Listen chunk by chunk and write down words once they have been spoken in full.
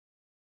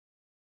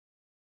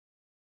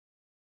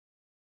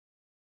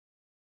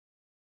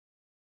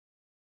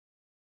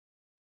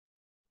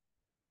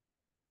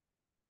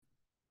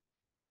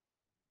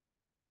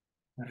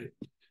All right.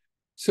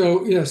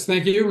 So yes,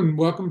 thank you, and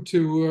welcome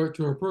to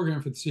our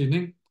program for this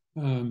evening.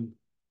 Um,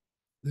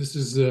 this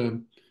is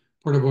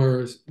part of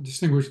our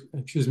distinguished.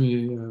 Excuse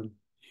me.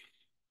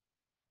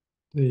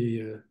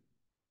 The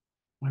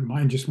My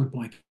mind just went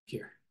blank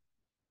here.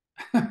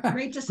 Great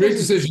Great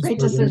decisions. decisions Great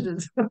program.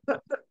 decisions.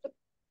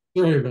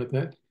 Sorry about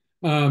that.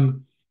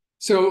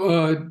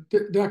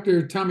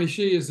 Dr. Tommy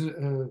Shih is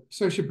an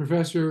associate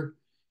professor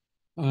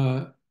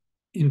uh,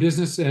 in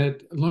business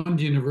at Lund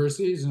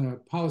University. He's a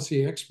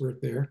policy expert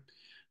there.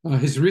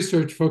 His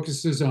research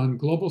focuses on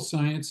global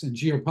science and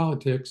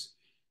geopolitics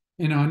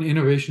and on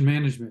innovation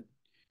management.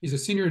 He's a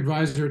senior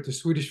advisor at the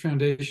Swedish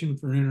Foundation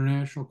for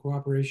International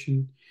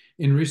Cooperation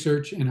in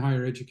Research and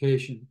Higher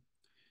Education.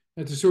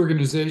 At this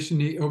organization,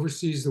 he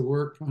oversees the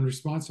work on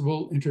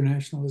responsible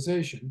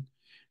internationalization,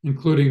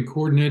 including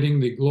coordinating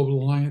the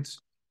Global Alliance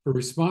for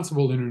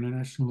Responsible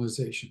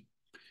Internationalization.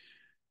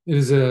 It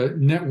is a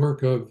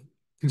network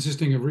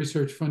consisting of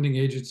research funding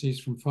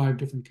agencies from 5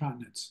 different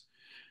continents.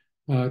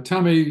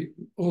 Tommy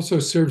also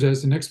serves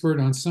as an expert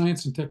on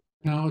science and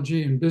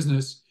technology and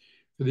business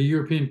for the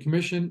European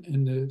Commission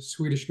and the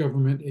Swedish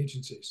government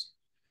agencies.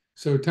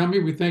 So, Tommy,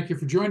 we thank you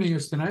for joining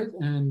us tonight,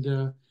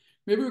 and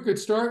maybe we could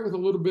start with a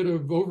little bit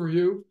of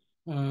overview.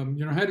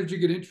 How did you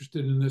get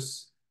interested in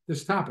this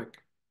topic?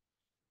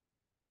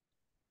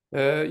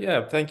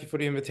 Yeah, thank you for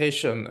the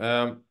invitation.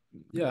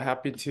 Yeah,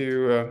 happy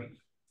to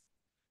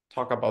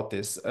talk about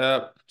this.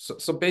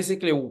 So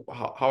basically,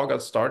 how I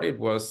got started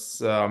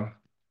was um,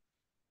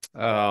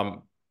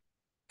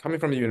 coming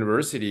from the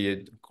university.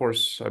 Of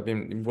course, I've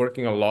been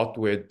working a lot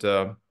with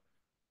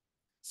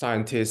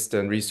scientists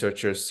and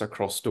researchers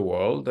across the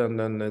world, and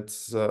then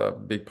it's a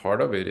big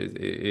part of it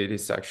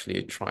is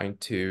actually trying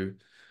to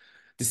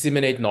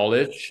disseminate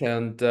knowledge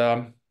and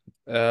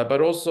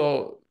but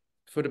also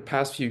for the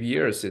past few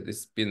years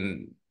it's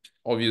been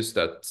obvious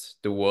that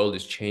the world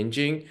is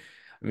changing.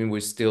 I mean,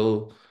 we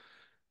still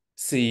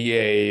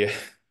see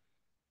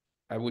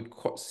I would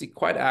see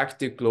quite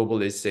active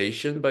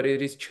globalization, but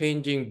it is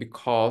changing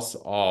because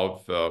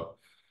of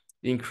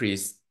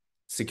increased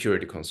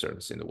security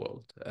concerns in the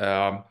world.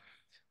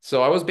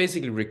 So I was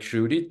basically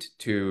recruited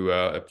to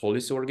a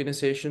policy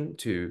organization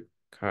to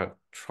kind of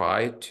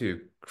try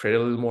to create a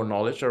little more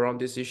knowledge around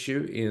this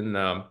issue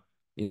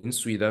in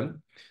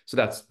Sweden. So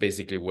that's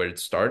basically where it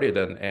started,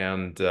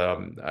 and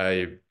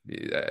I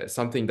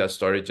something that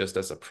started just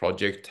as a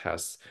project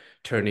has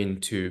turned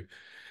into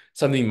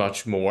something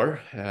much more.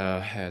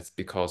 Has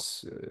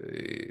because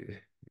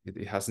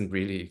it hasn't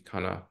really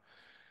kind of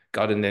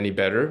gotten any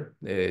better.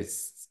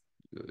 It's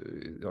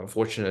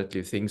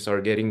unfortunately things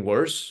are getting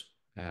worse.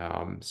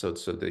 So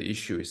the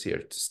issue is here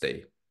to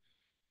stay.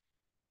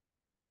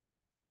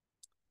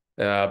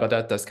 But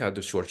that's kind of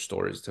the short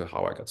story as to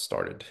how I got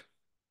started.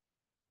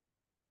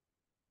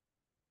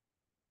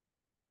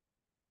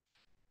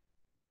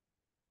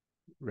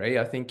 Ray,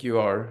 I think you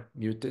are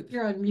muted.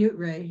 You're on mute,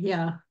 Ray.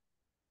 Yeah.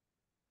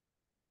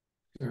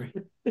 Sorry.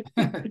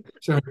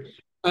 Sorry.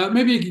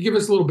 Maybe you could give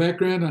us a little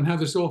background on how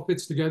this all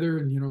fits together,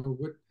 and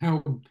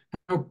how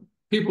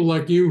people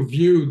like you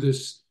view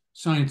this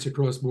science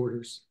across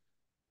borders.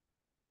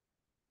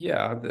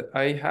 Yeah,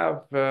 I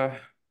have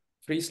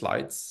 3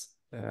 slides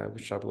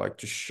which I would like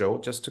to show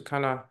just to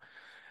kind of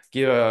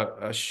give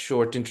a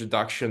short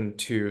introduction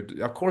to.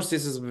 Of course,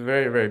 this is a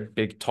very, very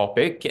big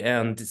topic,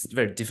 and it's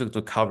very difficult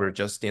to cover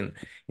just in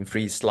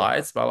 3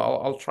 slides, but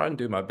I'll try and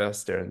do my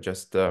best there and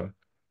just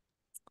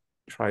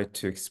try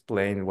to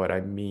explain what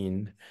I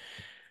mean.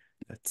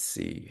 Let's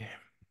see.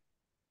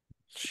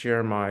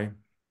 Share my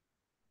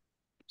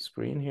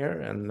screen here,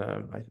 and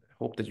I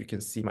hope that you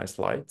can see my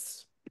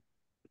slides.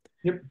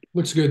 Yep,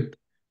 looks good.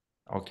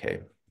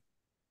 Okay.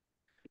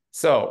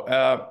 So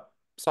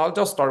I'll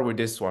just start with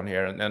this one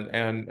here,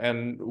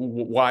 and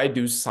why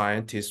do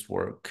scientists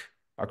work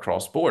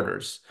across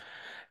borders?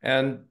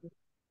 And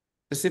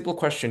the simple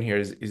question here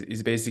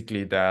is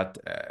basically that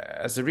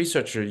as a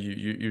researcher,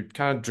 you're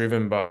kind of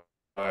driven by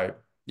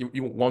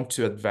you want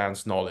to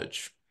advance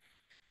knowledge.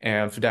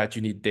 And for that,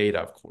 you need data,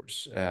 of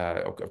course.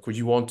 Of course,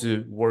 you want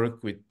to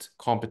work with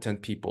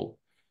competent people,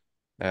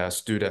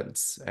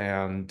 students.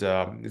 And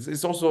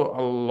it's also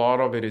a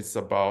lot of it is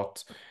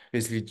about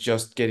basically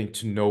just getting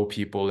to know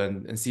people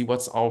and see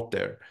what's out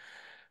there.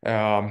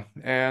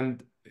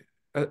 And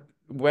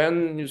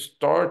when you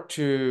start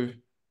to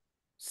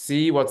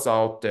see what's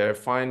out there,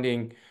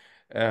 finding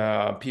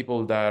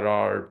people that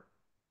are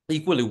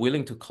equally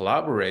willing to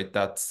collaborate,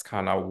 that's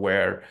kind of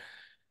where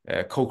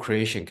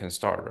co-creation can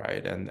start,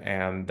 right?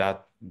 And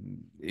that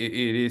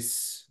it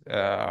is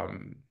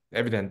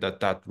evident that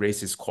that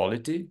raises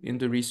quality in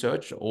the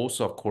research,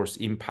 also of course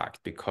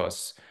impact,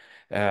 because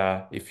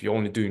if you're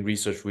only doing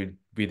research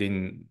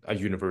within a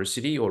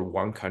university or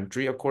one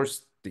country, of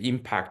course the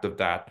impact of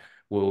that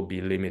will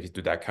be limited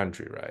to that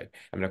country, right?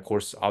 I mean, of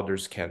course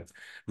others can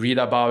read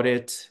about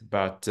it,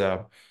 but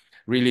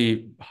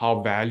really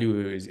how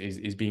value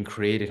is being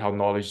created, how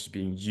knowledge is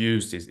being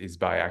used is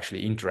by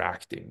actually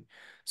interacting.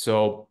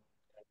 So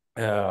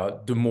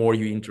the more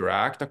you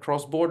interact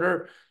across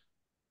borders,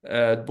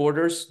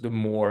 the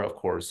more, of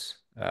course,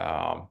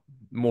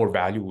 more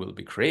value will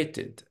be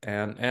created.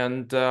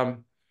 And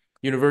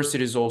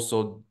universities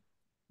also,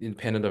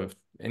 independent of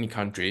any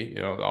country,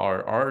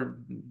 are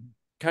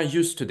kind of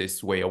used to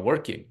this way of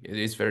working. It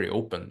is very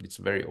open. It's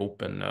a very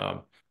open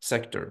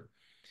sector.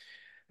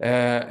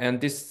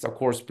 And this, of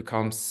course,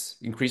 becomes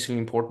increasingly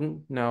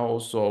important now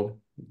also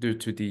due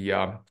to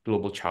the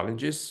global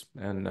challenges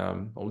and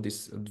all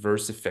these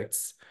adverse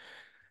effects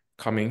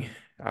coming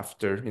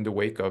after in the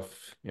wake of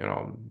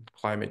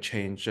climate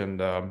change and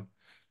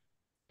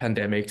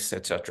pandemics,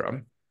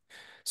 etc.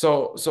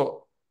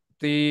 So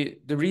the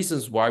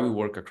reasons why we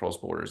work across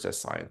borders as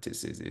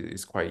scientists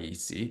is quite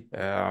easy.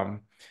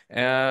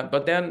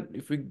 But then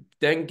if we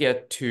then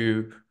get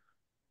to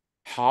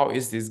how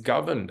is this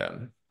governed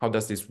then? How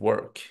does this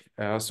work?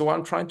 So what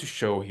I'm trying to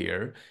show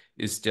here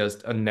is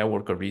just a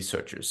network of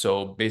researchers.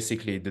 So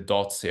basically the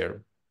dots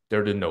here,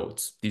 they're the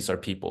nodes. These are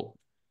people.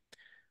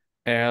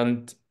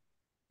 And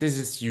this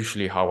is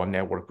usually how a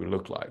network will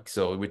look like.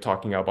 So we're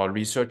talking about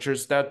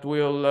researchers that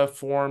will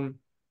form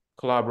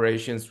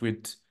collaborations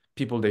with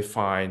people they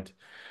find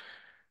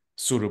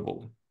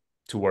suitable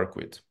to work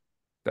with,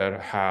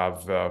 that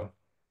have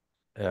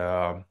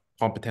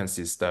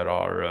competencies that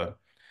are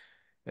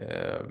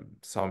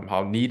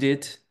somehow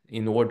needed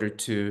in order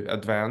to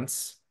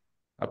advance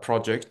a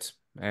project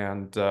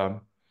and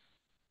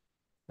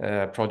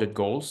project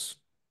goals.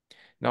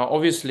 Now,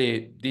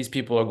 obviously, these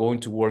people are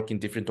going to work in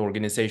different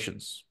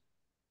organizations.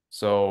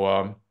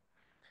 So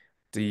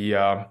the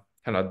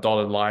kind of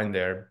dotted line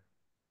there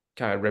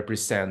kind of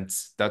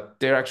represents that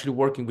they're actually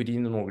working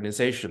within an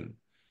organization,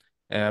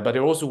 but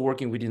they're also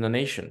working within a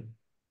nation.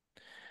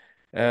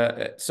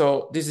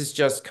 So this is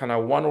just kind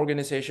of one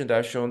organization that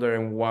I've shown there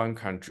in one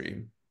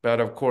country. But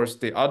of course,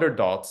 the other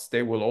dots,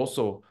 they will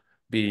also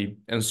be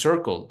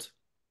encircled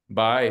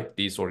by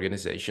these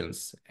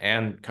organizations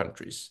and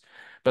countries.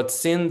 But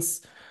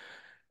since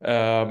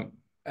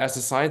as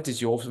a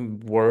scientist, you often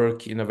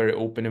work in a very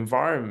open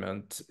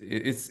environment,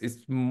 it's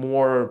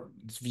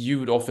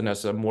viewed often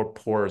as a more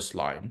porous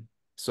line.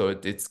 So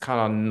it's kind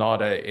of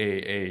not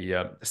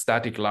a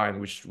static line,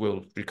 which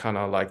will kind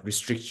of like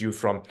restrict you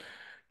from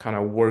kind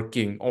of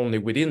working only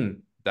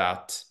within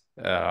that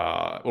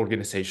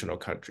organization or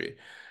country.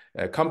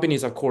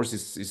 Companies, of course,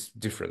 is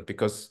different,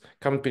 because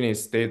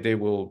companies, they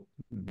will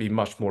be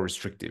much more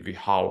restrictive in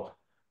how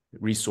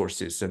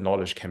resources and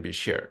knowledge can be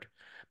shared.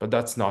 But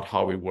that's not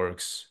how it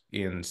works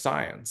in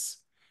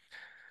science.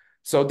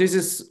 So this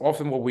is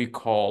often what we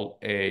call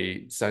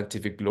a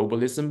scientific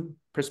globalism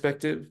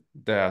perspective,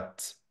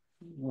 that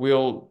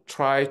will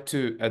try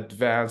to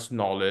advance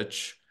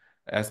knowledge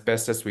as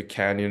best as we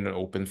can in an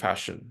open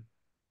fashion.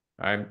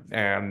 Right?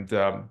 And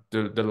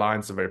the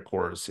lines are very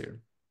porous here.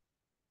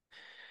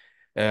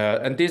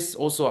 And this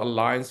also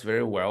aligns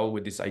very well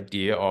with this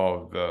idea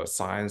of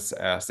science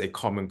as a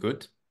common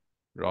good,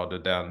 rather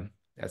than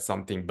as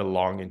something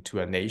belonging to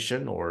a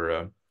nation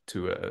or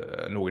to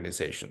an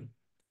organization.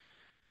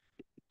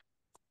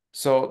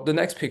 So the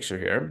next picture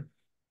here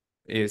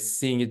is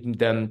seeing it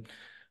then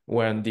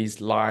when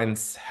these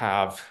lines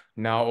have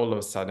now all of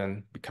a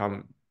sudden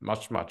become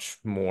much, much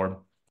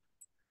more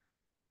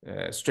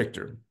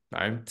stricter.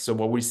 Right? So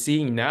what we're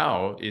seeing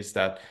now is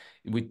that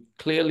we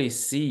clearly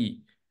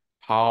see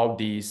how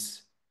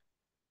these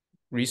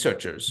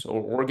researchers are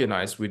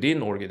organized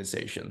within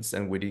organizations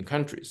and within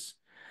countries.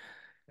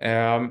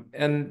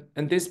 And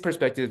this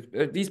perspective,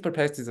 these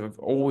perspectives have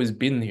always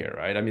been here,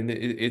 right? I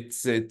mean,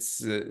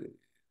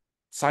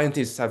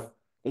 scientists have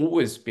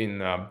always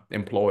been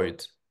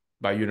employed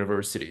by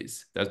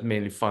universities that's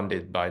mainly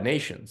funded by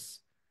nations.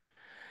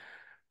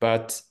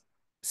 But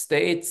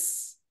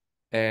states,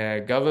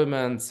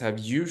 governments have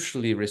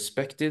usually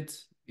respected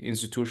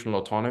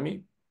institutional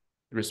autonomy,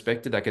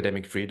 respected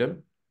academic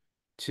freedom,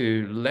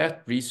 to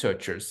let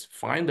researchers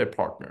find their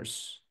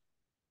partners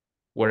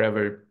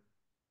wherever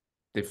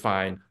they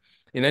find,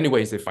 in any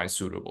ways they find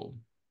suitable,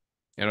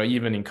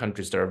 even in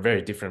countries that are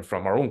very different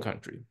from our own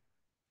country.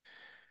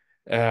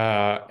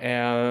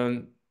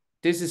 And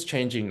this is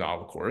changing now,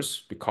 of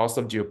course, because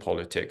of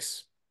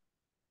geopolitics.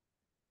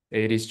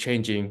 It is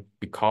changing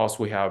because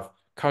we have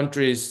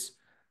countries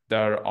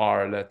that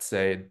are, let's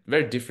say,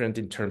 very different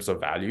in terms of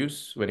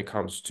values when it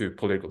comes to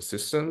political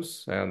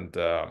systems and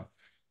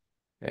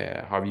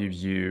how you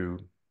view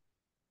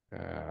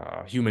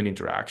human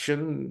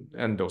interaction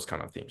and those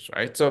kind of things,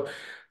 right? So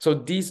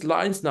these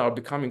lines now are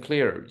becoming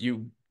clearer.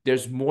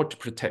 There's more to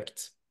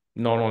protect,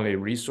 not only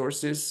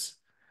resources,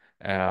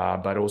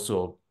 but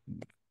also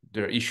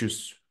there are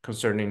issues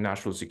concerning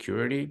national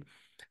security,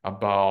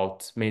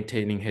 about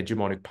maintaining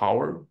hegemonic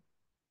power,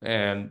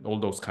 and all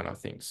those kind of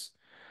things.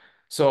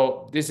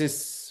 So this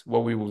is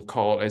what we would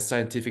call a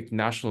scientific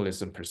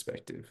nationalism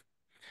perspective.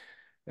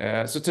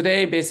 So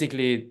today,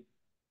 basically,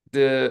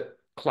 the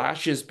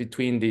clashes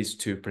between these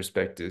two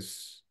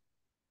perspectives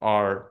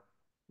are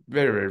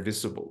very, very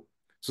visible.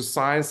 So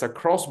science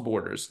across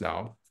borders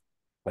now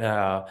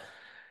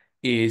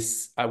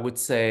is, I would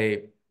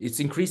say, it's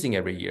increasing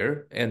every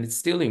year, and it's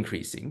still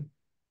increasing.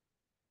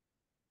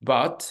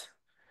 But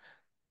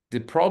The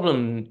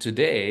problem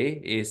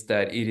today is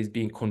that it is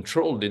being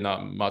controlled in a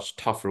much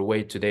tougher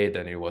way today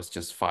than it was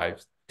just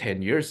 5,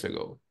 10 years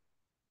ago.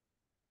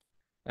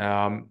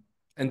 And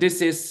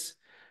this is,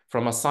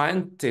 from a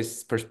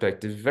scientist's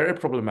perspective, very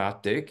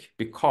problematic,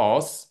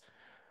 because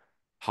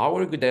how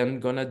are we then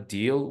going to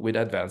deal with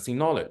advancing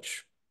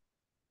knowledge?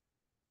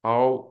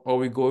 How are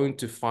we going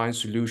to find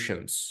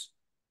solutions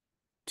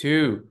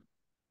to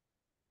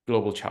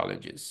global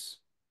challenges,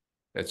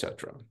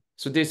 etc.?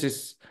 So this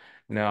is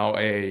now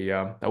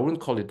I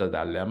wouldn't call it a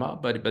dilemma,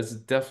 but it's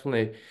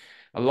definitely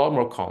a lot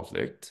more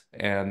conflict,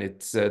 and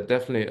it's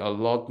definitely a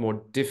lot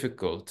more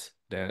difficult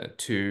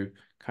to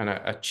kind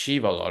of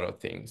achieve a lot of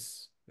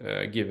things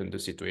given the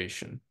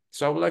situation.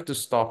 So I would like to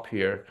stop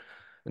here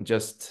and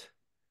just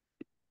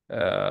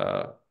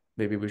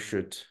maybe we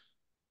should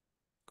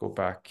go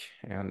back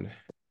and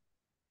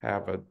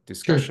have a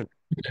discussion.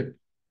 Sure. Okay.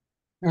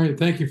 All right.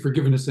 Thank you for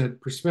giving us that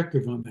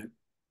perspective on that.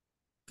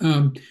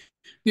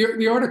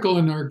 The article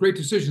in our Great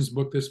Decisions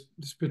book, this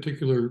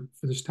particular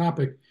for this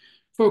topic,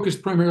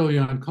 focused primarily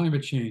on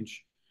climate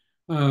change.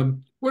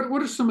 What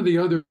are some of the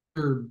other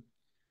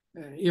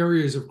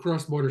areas of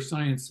cross-border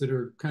science that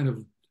are kind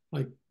of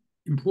like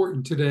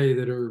important today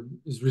that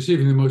is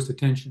receiving the most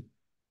attention?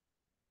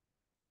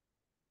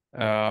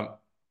 Yeah,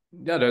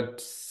 there are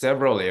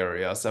several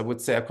areas. I would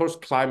say, of course,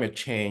 climate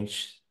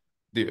change,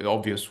 the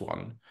obvious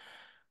one,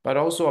 but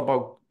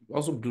also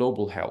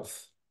global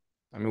health.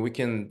 I mean, we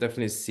can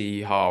definitely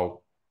see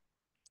how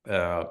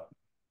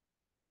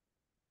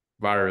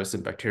virus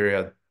and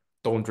bacteria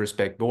don't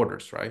respect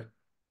borders, right?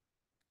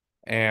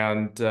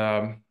 And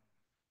I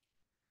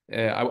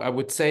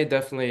would say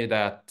definitely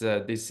that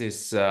this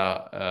is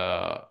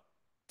the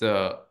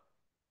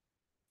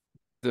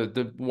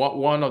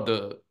one of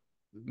the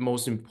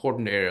most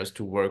important areas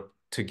to work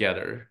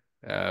together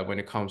when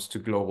it comes to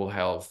global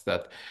health.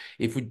 That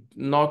if we're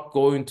not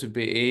going to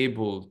be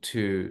able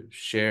to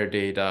share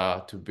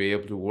data, to be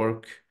able to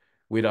work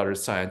with other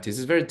scientists,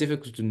 it's very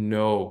difficult to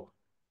know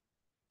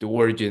the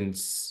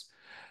origins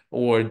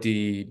or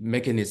the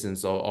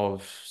mechanisms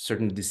of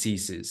certain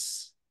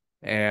diseases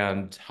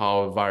and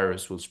how a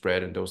virus will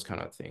spread and those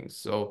kind of things.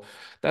 So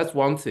that's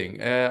one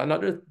thing.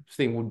 Another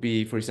thing would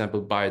be, for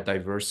example,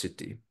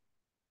 biodiversity.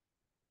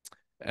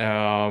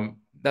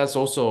 That's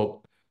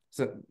also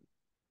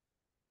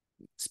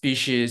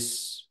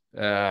species.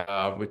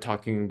 We're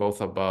talking both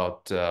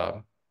about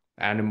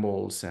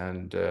animals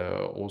and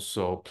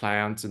also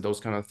plants and those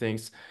kind of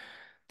things.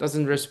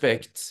 Doesn't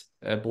respect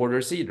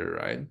borders either,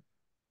 right?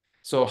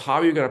 So how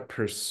are you going to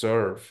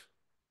preserve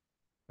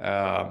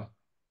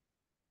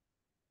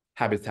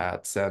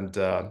habitats and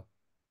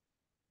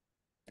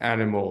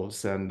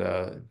animals and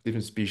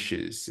different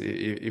species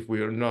if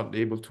we are not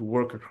able to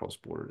work across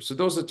borders? So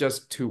those are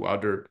just two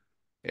other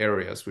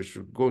areas which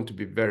are going to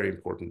be very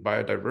important: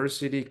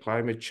 biodiversity,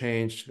 climate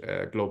change,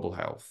 global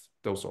health.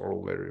 Those are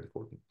all very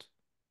important.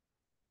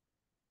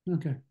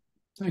 Okay,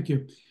 thank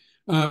you.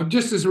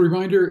 Just as a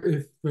reminder,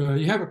 if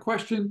you have a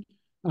question,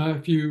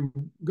 if you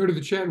go to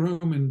the chat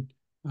room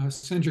and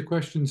send your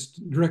questions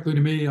directly to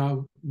me,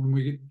 when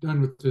we get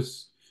done with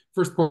this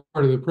first part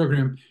of the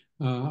program,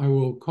 I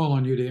will call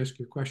on you to ask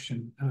your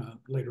question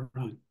later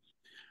on.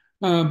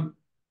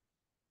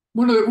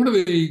 One of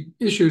the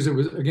issues that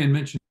was again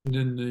mentioned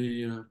in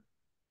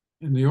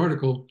the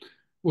article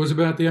was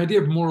about the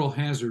idea of moral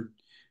hazard.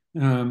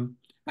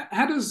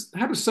 How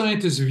do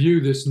scientists view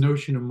this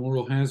notion of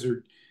moral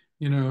hazard,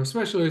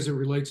 especially as it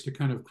relates to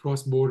kind of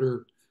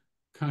cross-border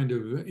kind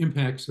of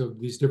impacts of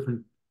these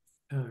different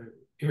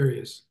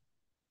areas?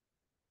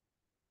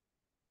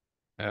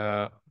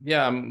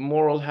 Yeah,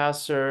 moral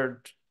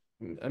hazard.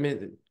 I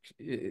mean,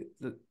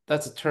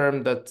 that's a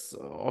term that's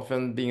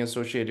often being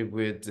associated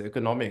with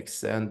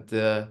economics, and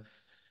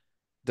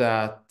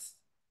that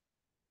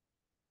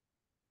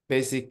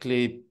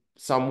basically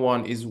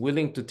someone is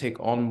willing to take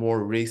on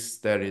more risks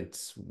than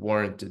it's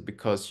warranted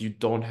because you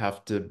don't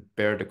have to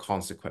bear the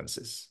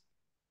consequences.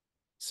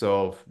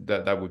 So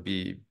that would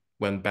be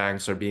when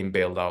banks are being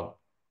bailed out,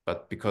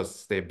 but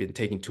because they've been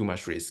taking too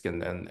much risk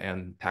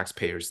and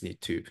taxpayers need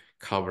to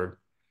cover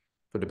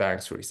for the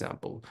banks, for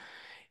example.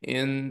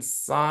 In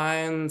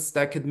science,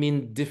 that could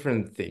mean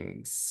different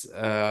things.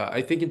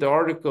 I think in the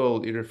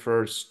article, it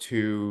refers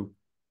to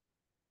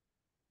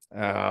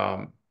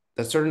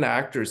that certain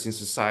actors in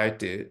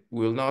society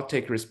will not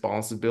take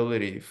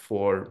responsibility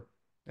for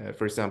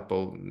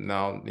example,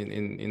 now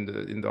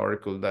in the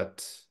article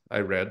that I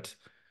read,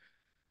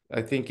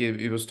 I think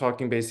it was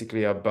talking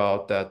basically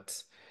about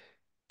that.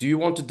 Do you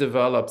want to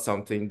develop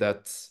something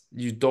that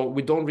we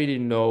don't really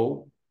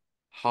know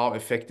how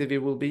effective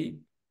it will be,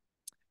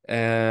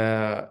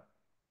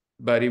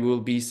 but it will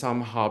be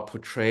somehow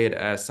portrayed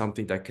as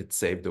something that could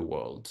save the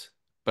world,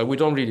 but we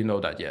don't really know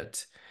that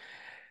yet.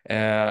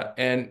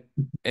 And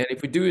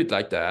if we do it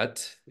like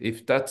that,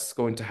 if that's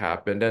going to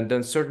happen,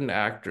 then certain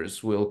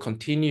actors will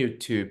continue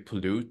to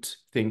pollute,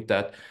 think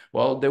that,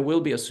 well, there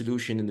will be a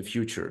solution in the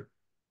future.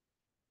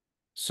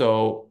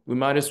 So we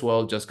might as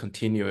well just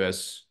continue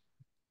as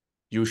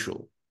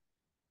usual.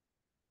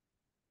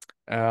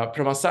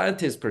 From a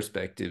scientist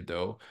perspective,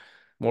 though,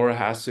 moral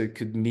hazard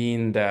could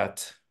mean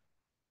that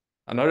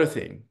another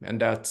thing,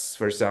 and that's,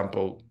 for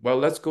example, well,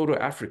 let's go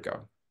to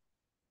Africa.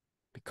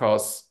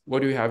 Because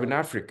what do we have in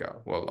Africa?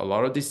 Well, a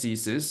lot of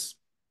diseases,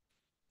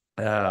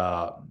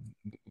 uh,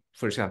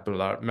 for example,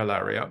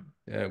 malaria,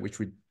 which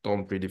we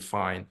don't really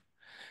find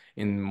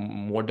in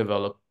more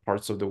developed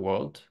parts of the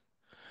world.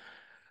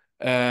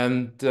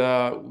 And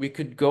we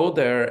could go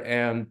there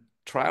and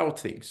try out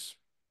things.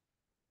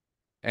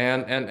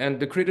 And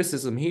the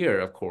criticism here,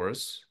 of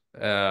course,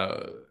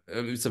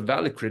 it's a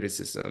valid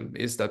criticism,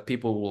 is that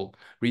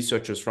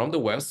researchers from the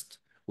West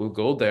will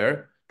go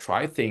there,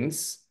 try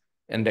things,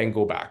 and then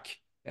go back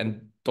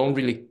and don't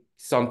really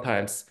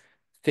sometimes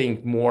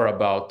think more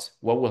about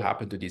what will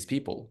happen to these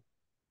people.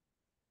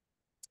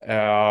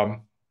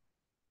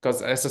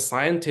 Because as a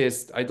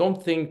scientist, I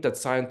don't think that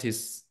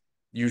scientists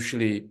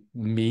usually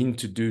mean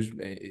to do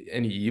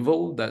any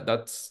evil.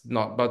 That's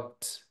not,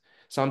 but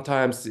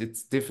sometimes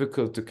it's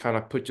difficult to kind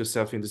of put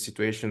yourself in the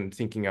situation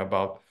thinking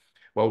about,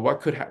 well,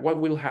 what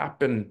will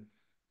happen?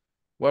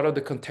 What are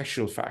the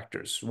contextual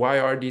factors? Why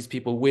are these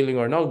people willing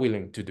or not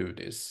willing to do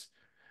this?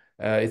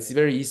 It's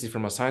very easy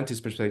from a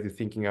scientist perspective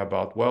thinking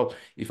about, well,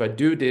 if I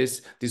do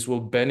this, this will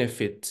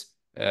benefit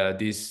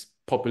these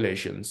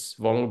populations,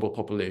 vulnerable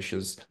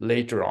populations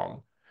later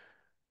on.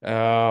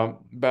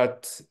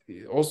 But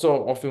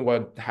also often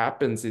what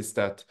happens is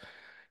that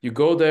you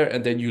go there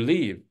and then you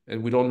leave,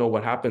 and we don't know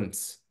what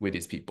happens with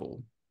these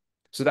people.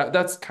 So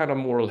that's kind of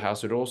moral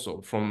hazard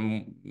also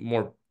from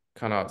more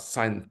kind of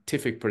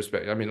scientific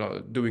perspective. I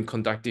mean,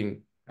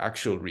 conducting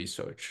actual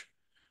research.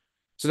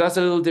 So that's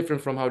a little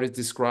different from how it's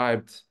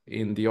described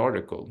in the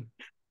article.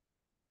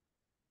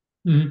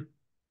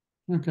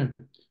 Mm-hmm. Okay.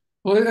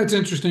 Well, that's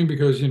interesting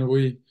because,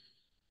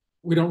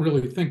 we don't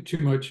really think too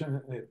much.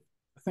 I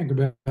think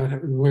about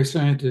the way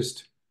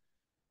scientists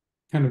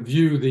kind of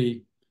view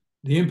the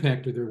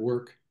impact of their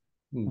work.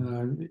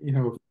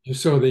 You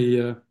saw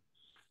the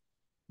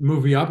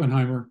movie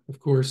Oppenheimer, of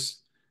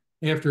course,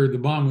 after the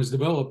bomb was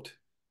developed.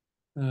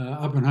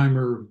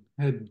 Oppenheimer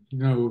had,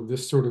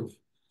 this sort of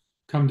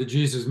come to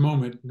Jesus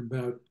moment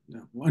about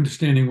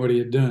understanding what he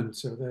had done.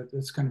 So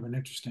that's kind of an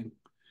interesting,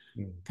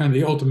 kind of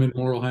the ultimate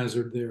moral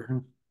hazard there, huh?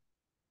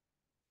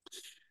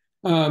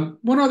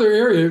 One other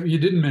area you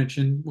didn't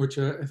mention, which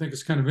I think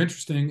is kind of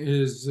interesting,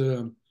 is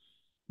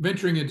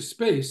venturing into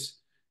space.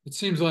 It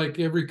seems like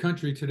every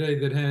country today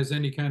that has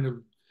any kind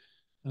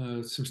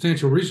of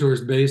substantial resource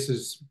base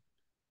is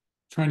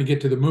trying to get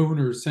to the moon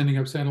or sending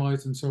up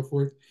satellites and so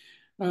forth.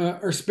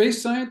 Are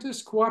space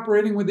scientists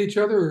cooperating with each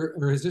other,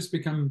 or has this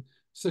become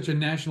such a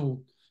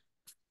national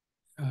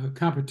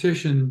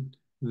competition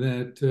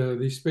that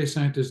these space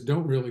scientists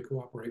don't really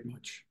cooperate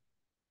much?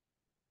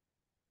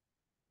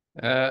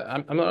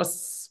 I'm not a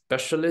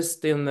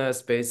specialist in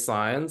space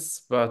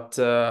science, but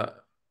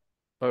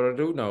what I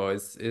do know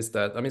is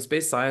that, I mean,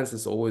 space science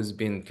has always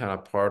been kind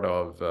of part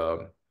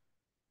of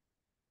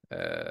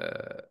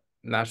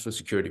national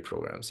security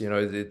programs.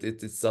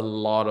 It's a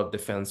lot of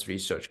defense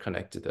research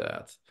connected to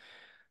that.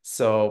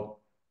 So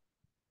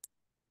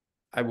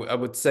I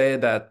would say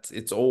that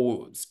it's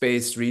all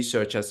space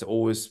research has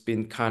always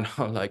been kind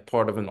of like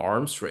part of an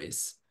arms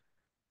race.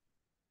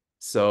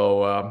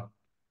 So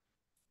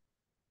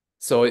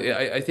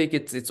I think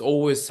it's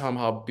always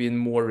somehow been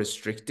more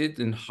restricted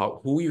in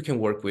who you can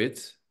work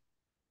with,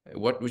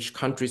 which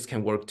countries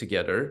can work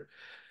together.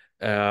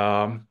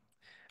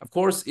 Of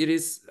course, it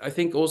is, I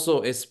think,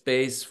 also a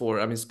space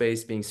for, I mean,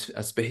 space being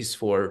a space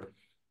for,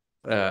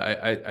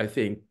 I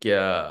think,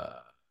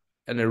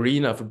 an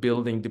arena for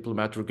building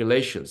diplomatic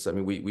relations. I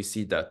mean, we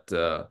see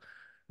that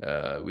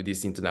with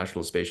these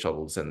international space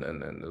shuttles and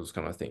those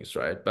kind of things,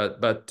 right?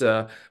 But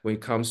when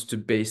it comes to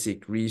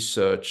basic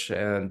research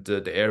and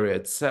the area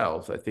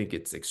itself, I think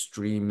it's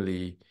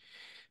extremely,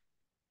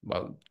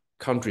 well,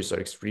 countries are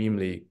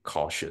extremely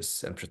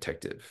cautious and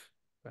protective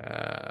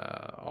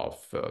of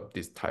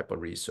this type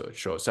of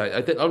research. So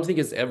I don't think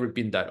it's ever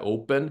been that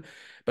open.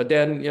 But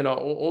then,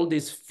 all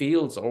these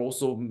fields are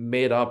also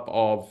made up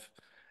of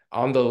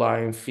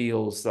underlying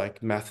fields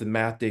like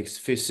mathematics,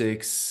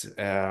 physics,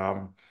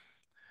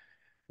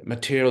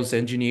 materials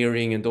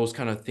engineering, and those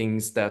kind of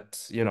things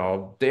that,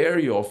 there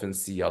you often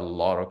see a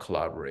lot of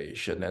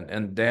collaboration.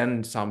 And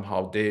then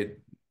somehow there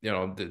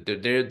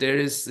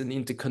is an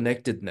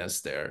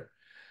interconnectedness there.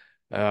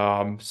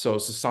 So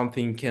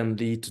something can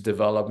lead to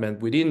development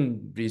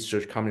within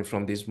research coming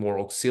from these more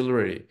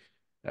auxiliary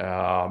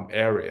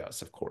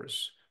areas, of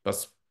course. But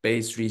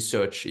space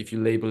research, if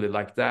you label it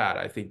like that,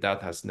 I think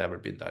that has never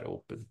been that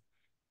open.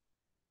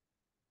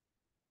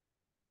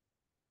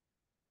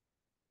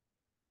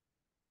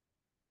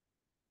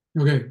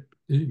 Okay.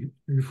 Are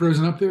you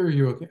frozen up there? Or are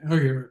you okay? Oh,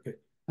 you're okay.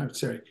 I'm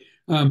sorry.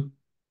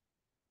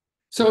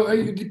 So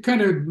I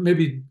kind of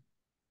maybe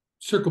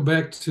circle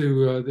back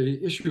to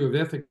the issue of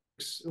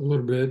ethics a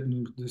little bit,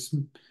 and this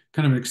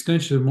kind of an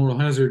extension of moral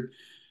hazard.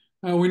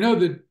 We know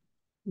that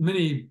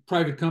many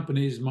private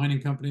companies,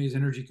 mining companies,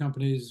 energy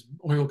companies,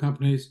 oil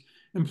companies,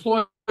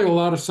 employ a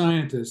lot of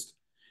scientists.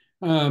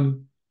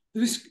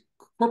 This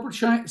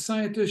corporate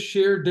scientists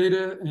share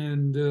data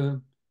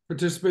and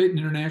participate in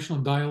international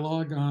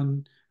dialogue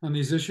on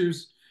these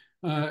issues.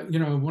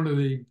 One of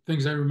the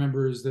things I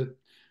remember is that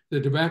the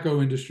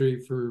tobacco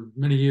industry for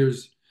many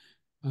years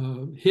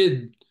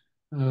hid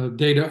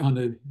data on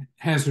the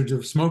hazards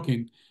of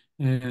smoking,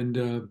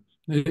 and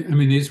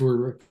these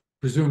were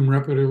presumed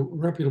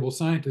reputable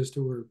scientists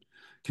who were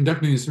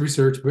conducting this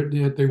research, but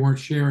yet they weren't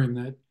sharing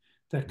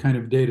that kind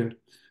of data.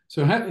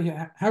 So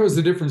how is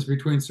the difference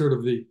between sort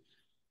of the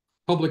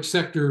public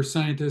sector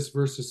scientists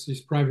versus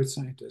these private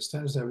scientists?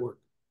 How does that work?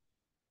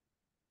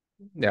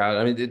 Yeah,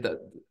 I mean,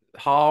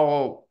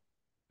 how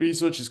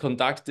research is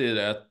conducted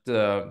at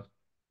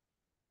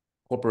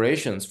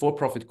corporations,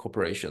 for-profit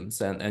corporations,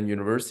 and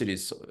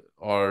universities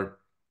are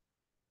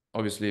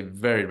obviously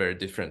very, very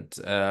different.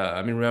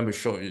 I mean, remember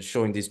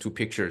showing these two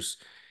pictures.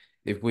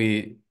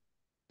 The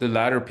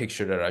latter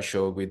picture that I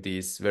showed with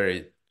these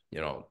very,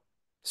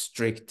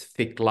 strict,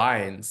 thick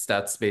lines,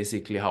 that's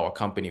basically how a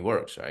company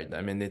works, right?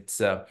 I mean,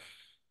 it's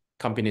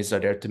companies are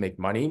there to make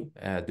money.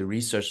 The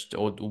research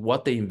or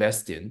what they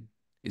invest in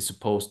is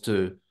supposed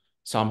to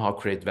somehow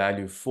create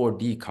value for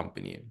the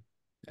company.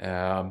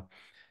 So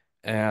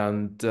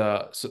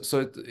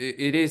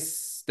it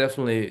is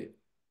definitely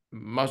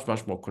much,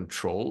 much more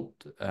controlled.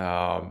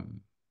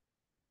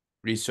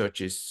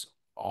 Research is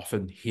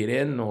often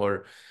hidden,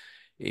 or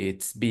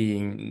it's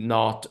being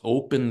not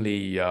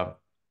openly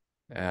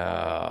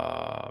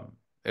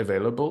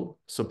available.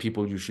 So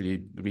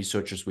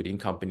researchers within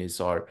companies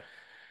are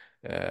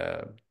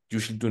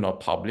usually do not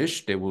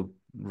publish. They will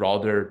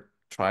rather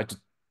try to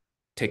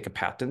get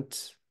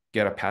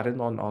a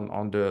patent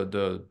on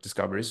the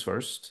discoveries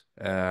first.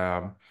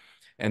 And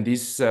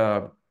these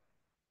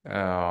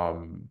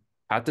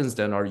patents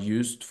then are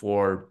used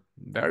for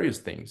various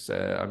things.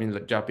 I mean,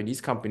 like Japanese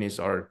companies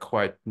are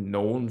quite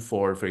known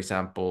for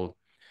example,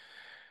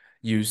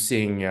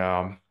 using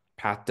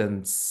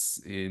patents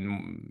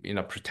in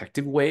a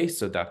protective way.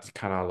 So that's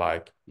kind of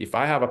like, if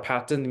I have a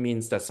patent, it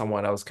means that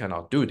someone else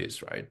cannot do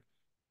this, right?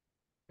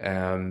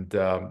 And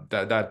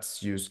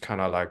that's used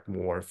kind of like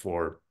more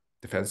for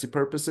defensive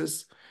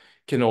purposes.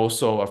 Can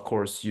also, of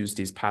course, use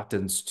these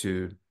patents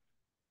to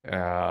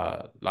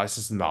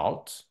license them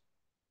out,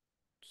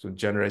 so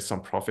generate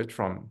some profit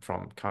from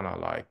kind of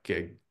like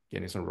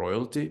getting some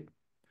royalty.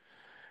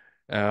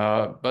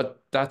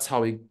 But that's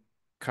how it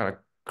kind of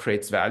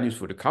creates values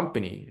for the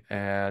company.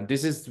 And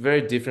this is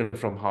very different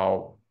from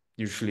how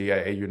usually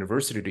a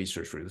university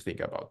researcher will think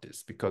about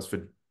this, because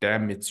for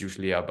them, it's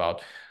usually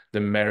about the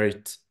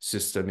merit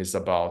system is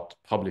about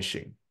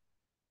publishing.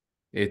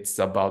 It's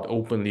about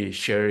openly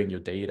sharing your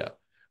data,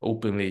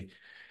 openly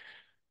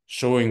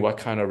showing what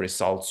kind of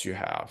results you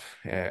have,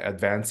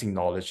 advancing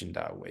knowledge in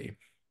that way.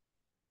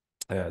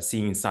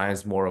 Seeing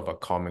science more of a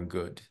common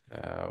good,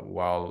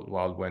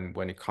 while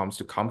when it comes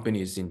to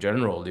companies in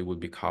general, it will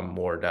become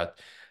more that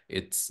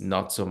it's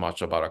not so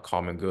much about a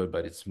common good,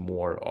 but it's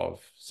more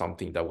of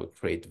something that will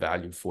create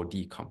value for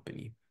the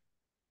company.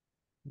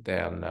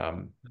 Then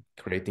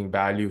creating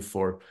value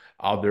for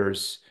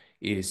others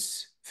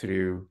is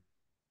through,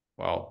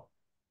 well,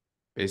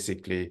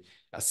 basically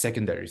a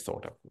secondary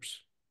thought, of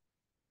course.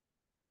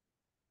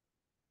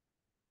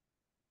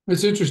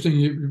 It's interesting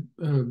you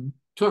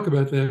talk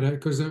about that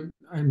because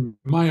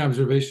my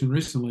observation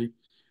recently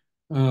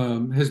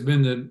has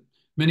been that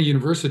many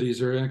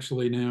universities are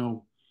actually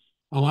now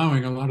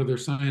allowing a lot of their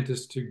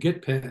scientists to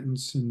get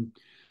patents, and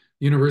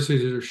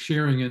universities are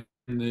sharing it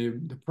and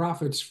the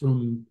profits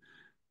from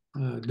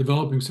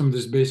developing some of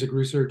this basic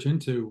research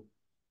into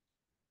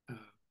uh,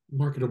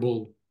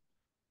 marketable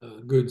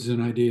goods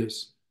and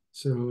ideas.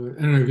 So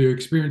I don't know if you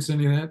experienced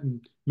any of that,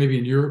 and maybe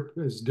in Europe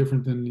is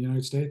different than the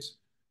United States.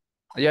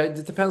 Yeah,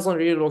 it depends on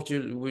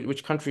really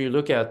which country you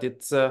look at.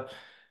 It's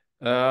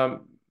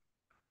um,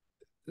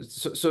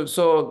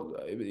 so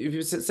if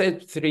you say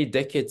 3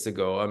 decades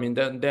ago, I mean,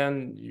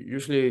 then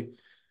usually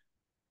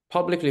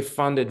publicly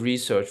funded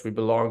research will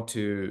belong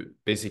to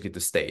basically the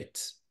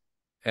state,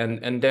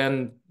 and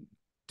then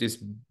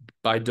this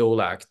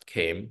Bayh-Dole Act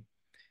came,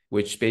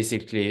 which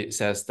basically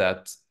says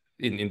that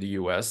in the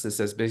US,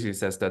 basically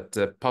says that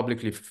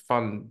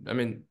I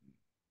mean,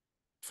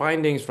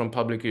 findings from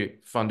publicly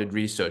funded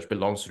research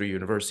belongs to the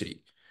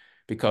university,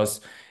 because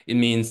it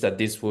means that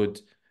this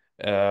would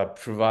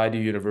provide the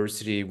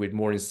university with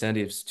more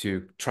incentives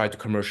to try to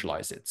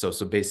commercialize it. So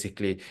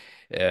basically,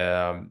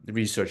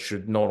 research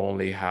should not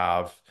only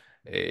have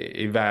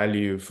a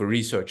value for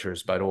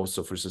researchers, but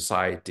also for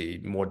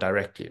society more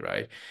directly,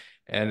 right?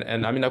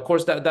 And I mean, of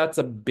course, that's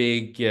a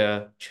big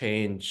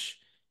change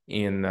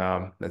in,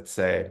 let's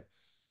say,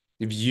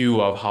 the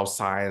view of how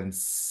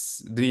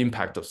the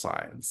impact of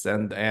science.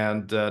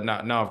 And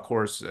now, of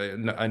course,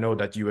 I know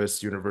that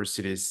US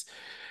universities,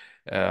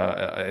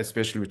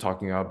 especially we're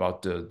talking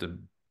about the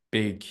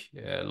big,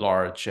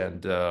 large,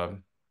 and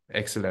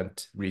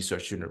excellent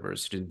research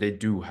universities, they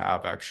do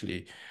have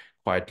actually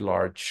quite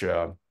large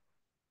uh,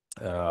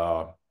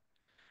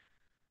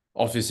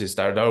 offices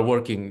that are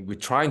working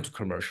with trying to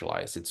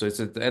commercialize it. So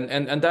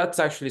and that's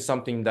actually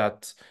something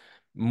that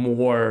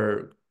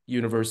more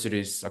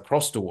universities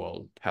across the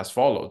world has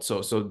followed.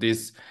 So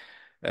this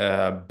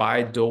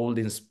Bayh-Dole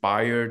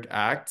inspired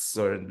acts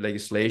or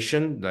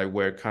legislation, like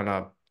where kind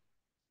of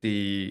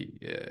the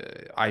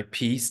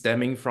IP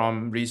stemming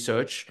from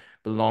research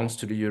belongs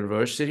to the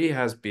university,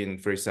 has been,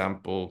 for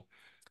example,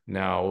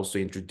 now also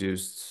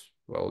introduced,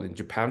 well, in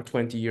Japan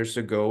 20 years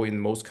ago, in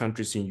most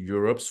countries in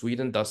Europe.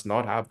 Sweden does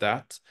not have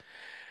that.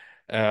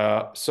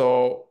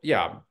 So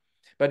yeah,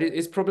 but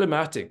it's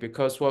problematic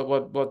because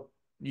what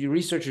you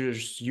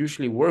researchers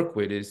usually work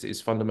with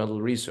is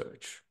fundamental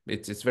research.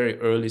 It's very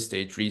early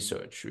stage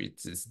research.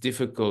 It's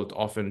difficult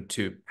often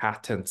to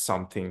patent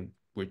something,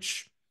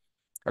 which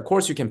of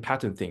course you can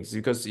patent things,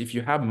 because if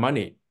you have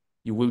money,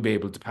 you will be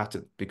able to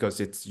patent, because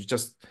you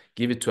just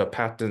give it to a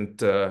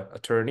patent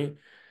attorney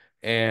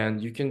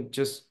and you can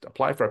just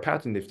apply for a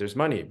patent if there's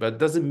money. But it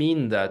doesn't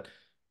mean that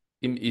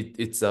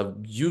it's a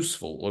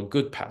useful or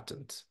good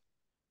patent.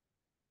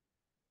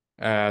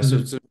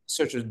 So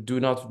researchers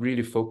do not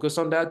really focus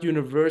on that.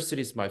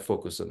 Universities might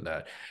focus on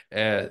that.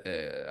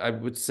 I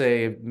would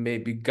say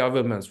maybe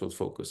governments will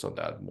focus on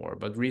that more.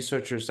 But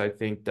researchers, I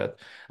think that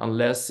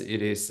unless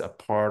it is a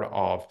part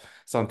of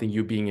something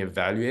you're being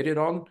evaluated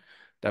on,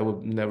 that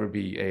would never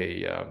be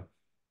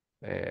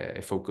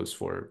a focus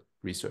for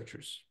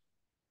researchers.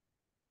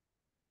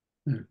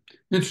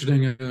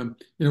 Interesting.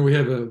 We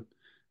have a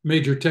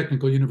major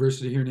technical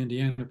university here in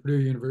Indiana, Purdue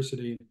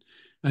University.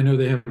 I know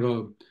they have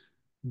a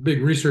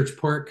big research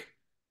park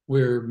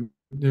where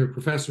their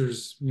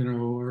professors,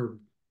 are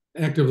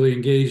actively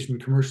engaged in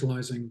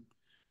commercializing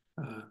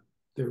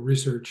their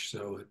research.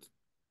 So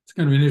it's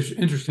kind of an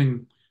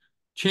interesting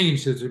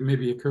change that's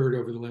maybe occurred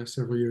over the last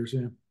several years.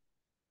 Yeah.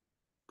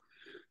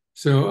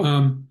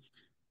 So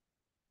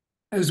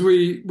as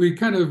we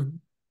kind of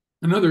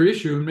another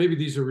issue, and maybe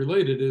these are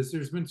related, is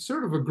there's been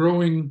sort of a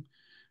growing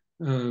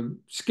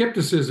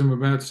skepticism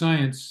about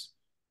science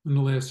in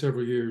the last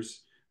several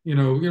years.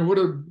 What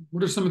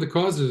are some of the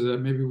causes of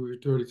that? Maybe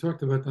we've already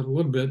talked about that a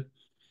little bit.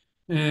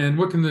 And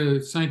what can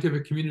the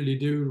scientific community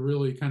do to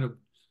really kind of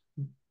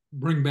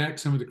bring back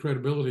some of the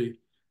credibility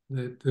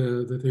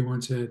that they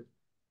once had?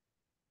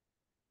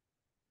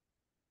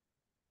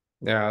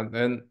 Yeah,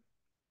 and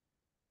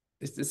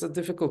it's a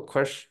difficult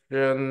question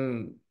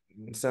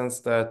in the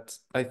sense that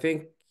I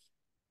think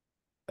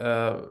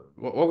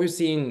what we've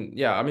seen,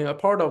 yeah, I mean, a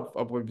part of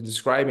what we've been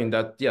describing,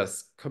 that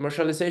yes,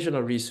 commercialization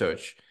of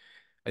research,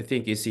 I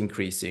think, is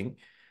increasing,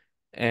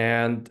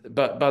 and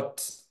but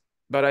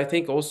I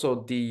think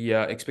also the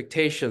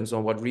expectations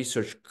on what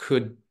research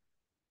could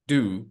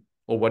do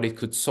or what it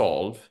could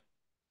solve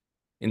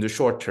in the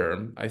short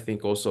term, I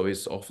think also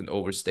is often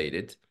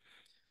overstated.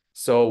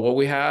 So what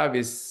we have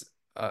is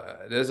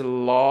there's a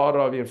lot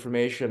of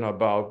information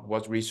about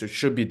what research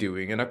should be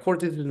doing, and of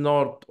course, it is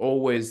not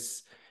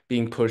always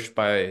being pushed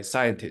by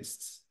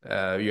scientists.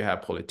 You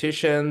have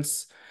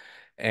politicians,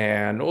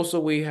 and also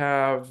we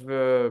have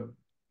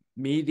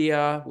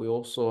media. We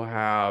also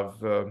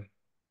have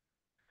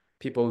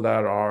people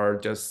that are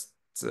just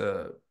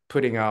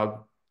putting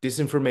out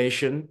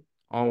disinformation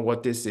on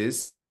what this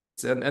is.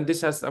 And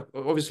this has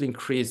obviously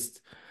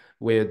increased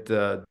with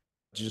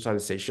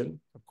digitalization.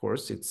 Of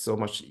course, it's so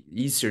much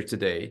easier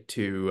today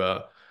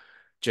to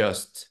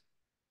just,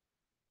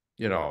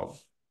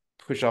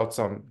 push out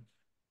some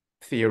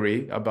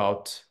theory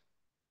about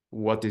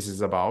what this is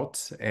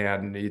about,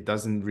 and it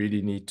doesn't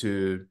really need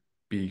to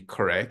be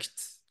correct.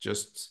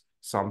 Just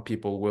some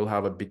people will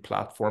have a big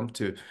platform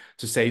to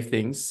say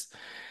things,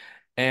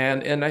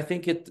 and I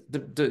think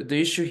the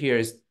issue here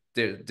is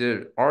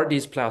there are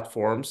these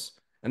platforms,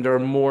 and there are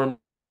more and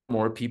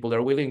more people that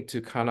are willing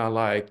to kind of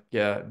like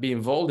be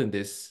involved in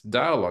this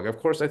dialogue. Of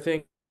course, I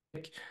think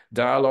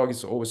dialogue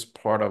is always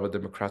part of a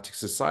democratic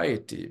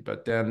society,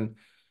 but then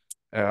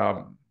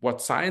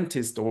what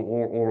scientists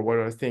or what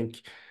I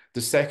think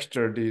the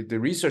sector, the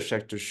research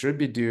sector should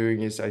be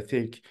doing is, I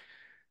think,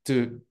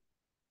 to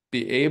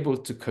be able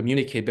to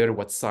communicate better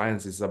what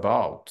science is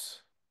about,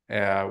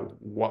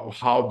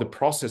 how the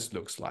process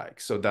looks like,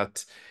 so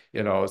that,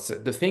 so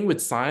the thing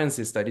with science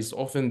is that it's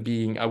often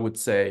being, I would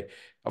say,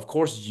 of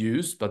course,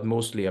 used, but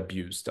mostly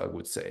abused, I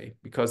would say,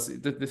 because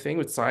the thing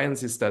with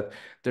science is that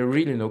there are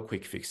really no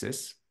quick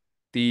fixes.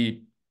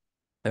 The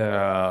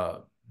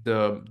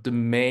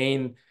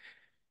main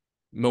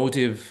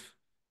motive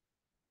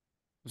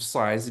of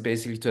science is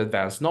basically to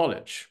advance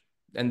knowledge,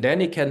 and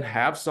then it can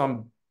have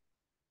some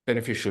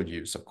beneficial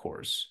use, of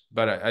course.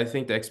 But I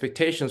think the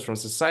expectations from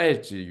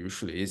society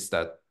usually is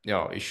that,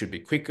 it should be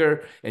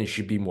quicker and it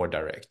should be more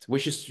direct,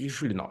 which is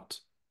usually not.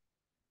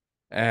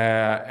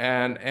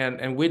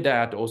 And with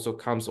that also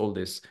comes all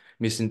this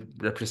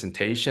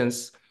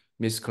misrepresentations,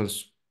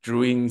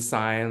 misconstruing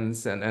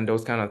science, and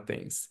those kind of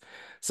things.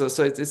 So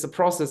it's a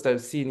process that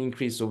I've seen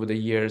increase over the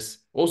years,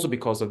 also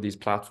because of these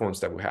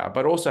platforms that we have.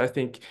 But also I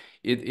think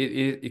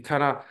it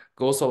kind of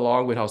goes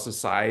along with how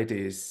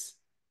society is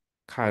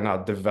kind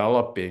of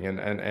developing,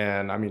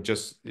 and I mean,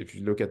 just if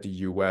you look at the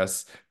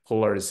US,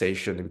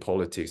 polarization in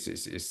politics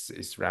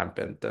is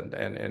rampant,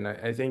 and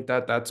I think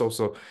that that's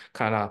also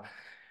kind of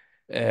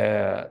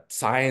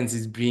science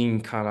is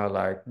being kind of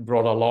like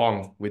brought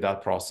along with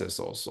that process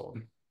also.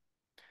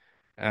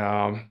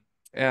 So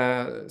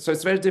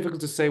it's very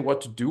difficult to say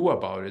what to do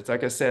about it.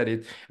 Like I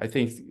said, I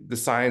think the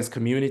science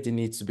community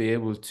needs to be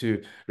able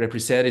to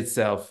represent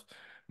itself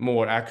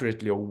more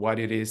accurately of what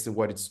it is and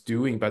what it's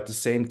doing. But at the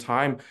same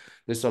time,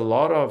 there's a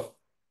lot of,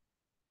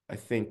 I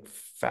think,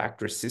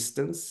 fact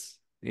resistance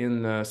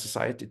in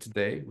society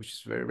today, which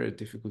is very, very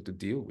difficult to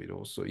deal with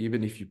also.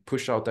 Even if you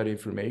push out that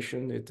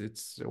information,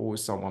 it's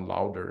always someone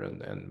louder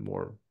and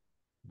more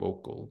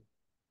vocal.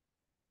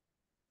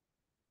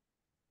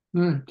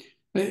 All right.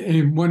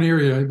 And one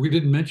area we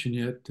didn't mention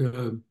yet,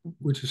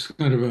 which is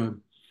kind of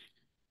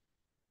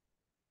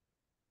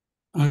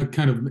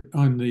kind of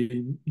on the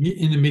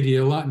in the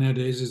media a lot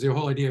nowadays, is the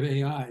whole idea of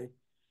AI.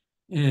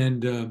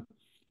 And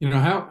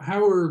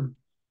how are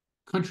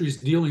countries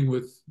dealing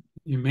with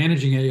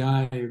managing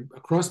AI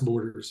across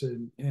borders?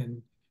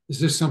 And is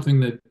this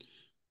something that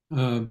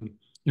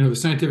the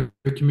scientific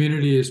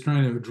community is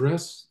trying to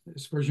address,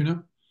 as far as you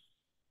know?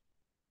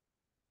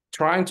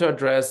 Trying to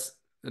address,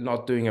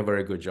 not doing a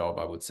very good job,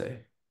 I would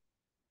say.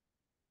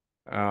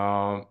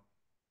 AI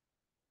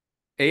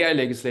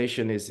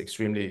legislation is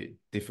extremely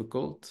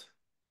difficult,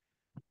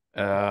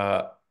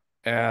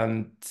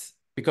 and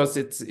because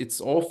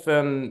it's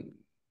often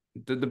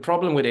the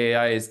problem with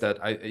AI is that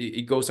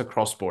it goes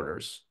across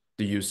borders,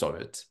 the use of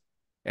it,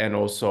 and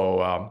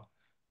also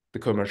the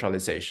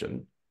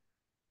commercialization.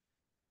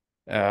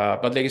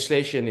 But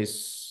legislation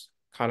is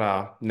kind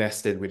of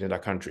nested within a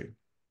country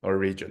or a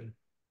region.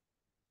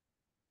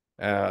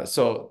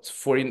 So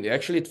for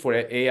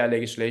AI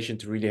legislation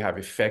to really have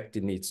effect,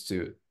 it needs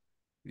to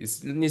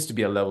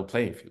be a level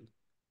playing field,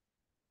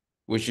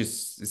 which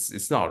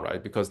it's not,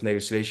 right? Because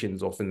legislation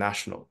is often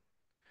national,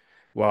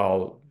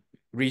 while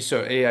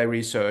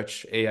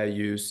research, AI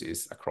use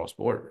is across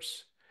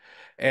borders.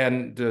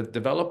 And the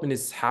development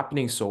is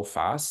happening so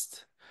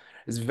fast,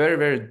 it's very,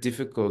 very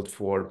difficult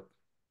for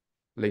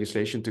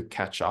legislation to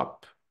catch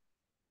up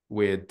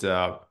with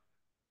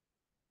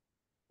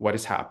what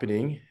is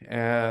happening.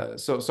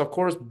 So of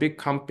course, big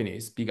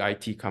companies, big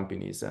IT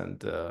companies, and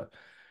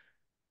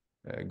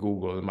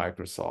Google,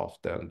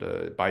 Microsoft, and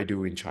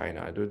Baidu in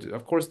China.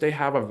 Of course, they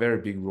have a very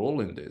big role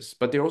in this,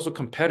 but they're also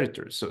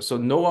competitors. So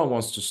no one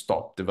wants to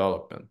stop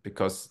development,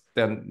 because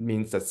then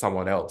means that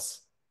someone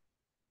else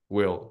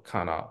will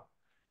kind of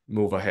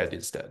move ahead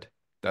instead.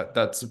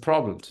 That's a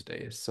problem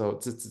today. So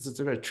it's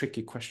a very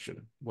tricky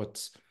question.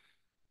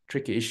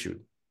 Tricky issue?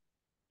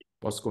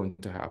 What's going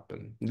to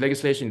happen?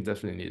 Legislation is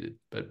definitely needed,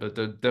 but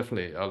there are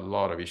definitely a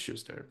lot of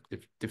issues there.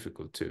 It's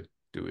difficult to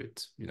do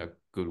it in a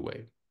good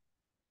way.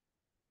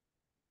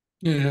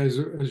 Yeah, as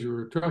you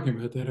were talking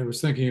about that, I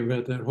was thinking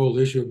about that whole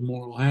issue of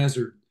moral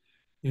hazard,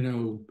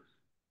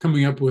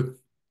 coming up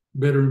with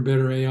better and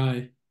better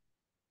AI.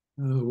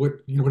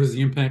 What is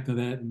the impact of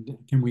that, and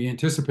can we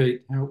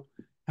anticipate how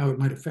it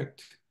might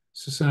affect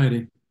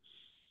society?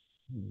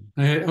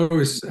 I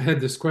always had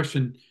this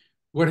question: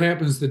 what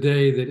happens the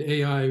day that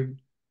AI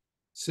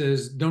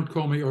says, "Don't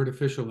call me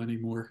artificial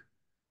anymore"?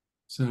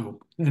 So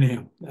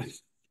anyhow,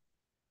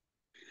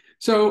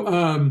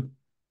 so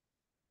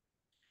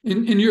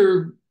in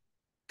your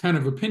kind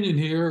of opinion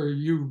here, are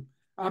you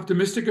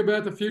optimistic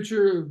about the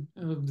future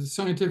of the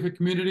scientific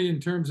community in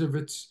terms of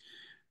its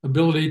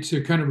ability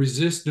to kind of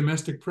resist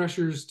domestic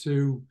pressures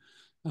to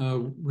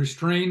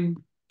restrain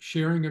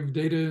sharing of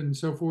data and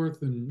so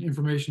forth and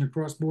information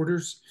across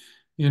borders,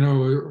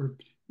 or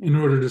in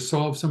order to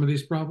solve some of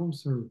these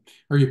problems? Or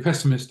are you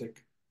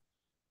pessimistic?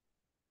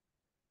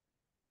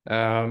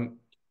 Um,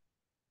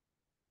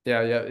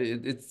 yeah,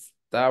 it's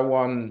that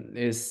one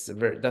is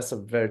that's a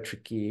very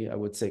tricky, I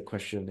would say,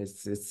 question.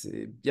 It's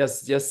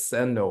yes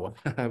and no.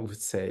 I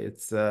would say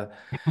it's uh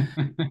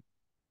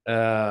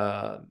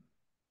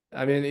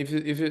I mean, if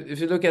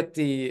you look at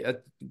the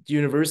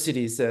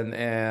universities and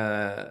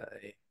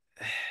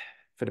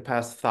for the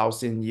past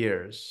 1,000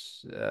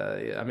 years,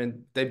 I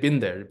mean, they've been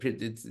there.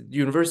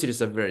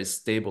 Universities are a very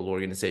stable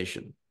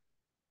organization.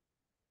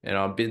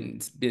 Been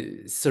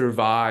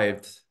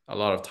survived a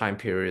lot of time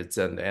periods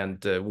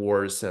and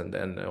wars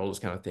and all those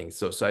kind of things.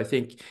 So I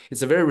think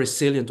it's a very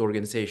resilient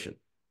organization.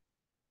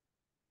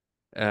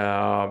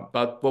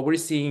 But what we're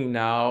seeing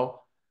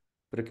now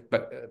for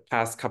the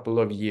past couple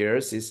of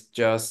years is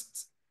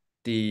just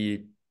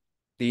the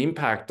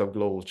impact of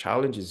global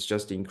challenges is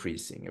just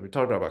increasing. And we're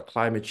talking about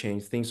climate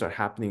change. Things are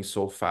happening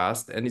so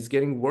fast, and it's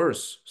getting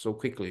worse so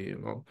quickly,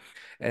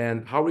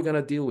 And how are we going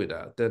to deal with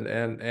that?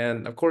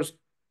 And of course,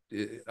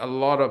 a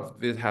lot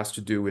of it has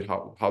to do with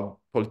how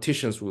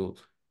politicians will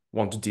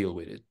want to deal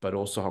with it, but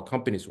also how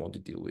companies want to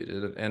deal with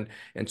it.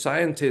 And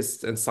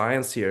scientists and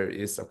science here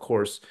is, of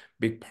course,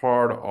 big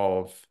part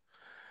of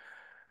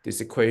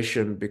this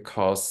equation,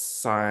 because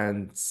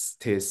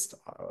scientists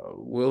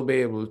will be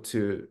able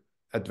to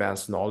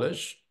advance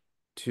knowledge,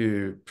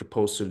 to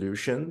propose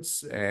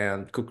solutions,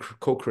 and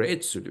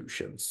co-create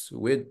solutions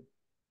with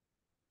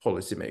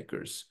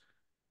policymakers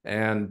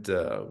and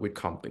with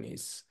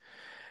companies.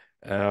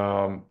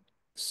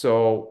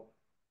 So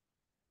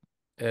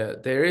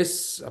there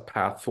is a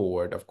path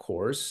forward, of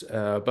course,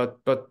 but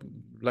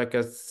like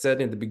I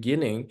said in the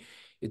beginning,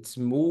 it's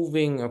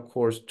moving, of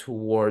course,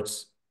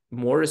 towards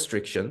more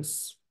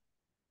restrictions,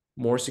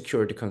 more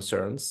security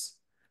concerns,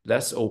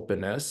 less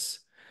openness.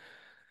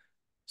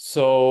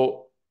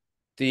 So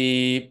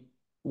the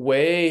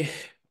way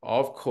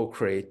of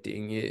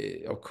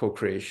co-creating of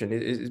co-creation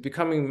is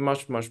becoming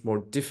much more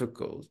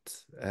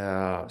difficult.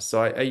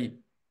 So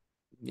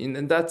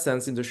in that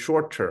sense, in the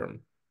short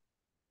term,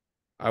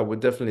 I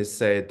would definitely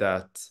say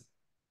that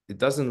it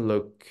doesn't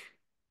look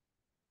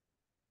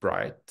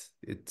bright.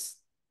 It's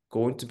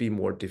going to be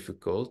more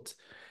difficult.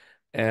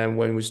 And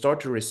when we start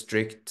to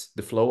restrict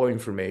the flow of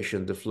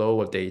information, the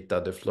flow of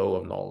data, the flow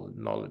of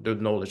knowledge, the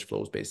knowledge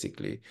flows,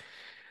 basically,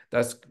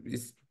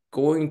 it's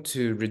going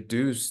to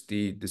reduce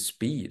the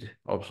speed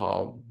of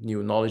how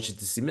new knowledge is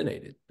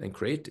disseminated and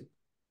created.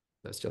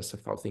 That's just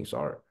how things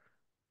are.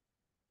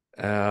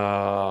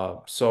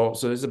 So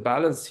there's a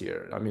balance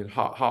here. I mean,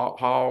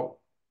 how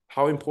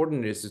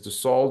important is it to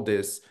solve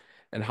this,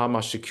 and how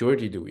much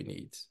security do we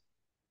need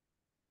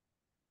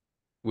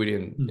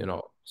within,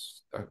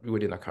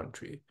 within a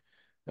country,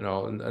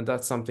 and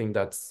that's something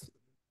that's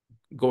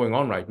going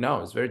on right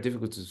now. It's very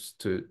difficult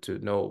to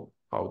know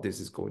how this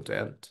is going to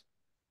end.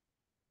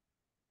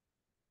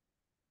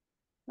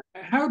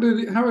 How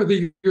are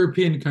the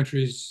European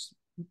countries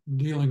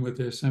dealing with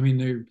this? I mean,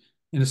 they're,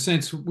 in a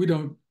sense, we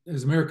don't,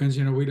 as Americans,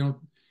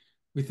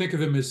 we think of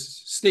them as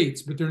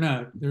states, but they're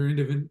not. They're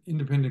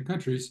independent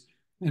countries.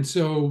 And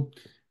so,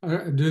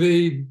 do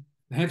they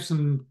have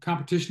some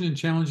competition and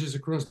challenges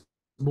across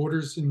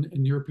borders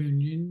in European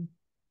Union?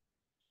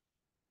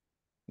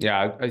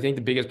 Yeah, I think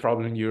the biggest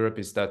problem in Europe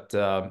is that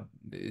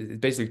it's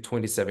basically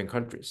 27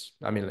 countries.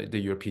 I mean, like the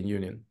European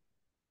Union.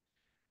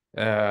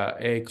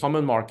 A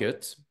common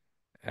market,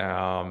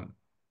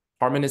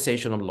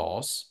 harmonization of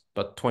laws,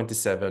 but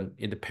 27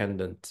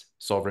 independent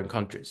sovereign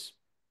countries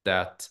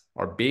that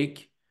are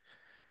big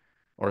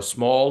or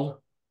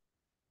small,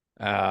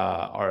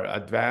 are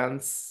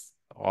advanced,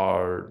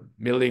 are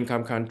middle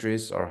income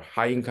countries, or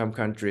high income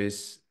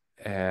countries,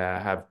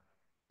 have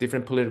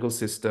different political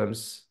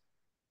systems,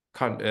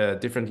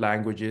 different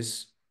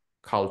languages,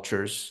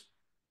 cultures.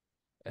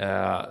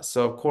 So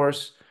of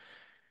course,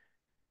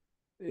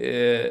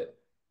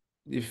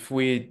 if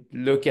we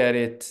look at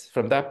it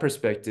from that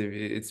perspective,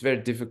 it's very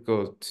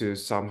difficult to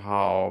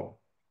somehow,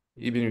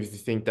 even if you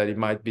think that it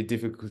might be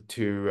difficult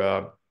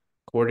to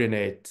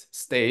coordinate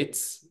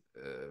states,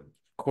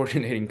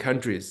 coordinating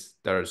countries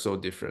that are so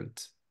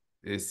different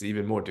is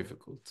even more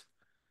difficult.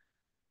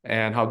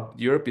 And how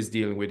Europe is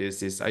dealing with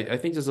this is, I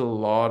think there's a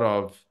lot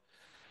of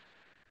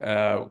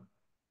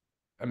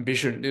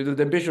ambition.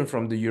 The ambition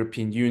from the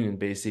European Union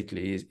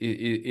basically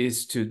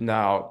is to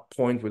now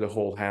point with a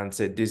whole hand,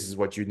 say, this is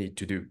what you need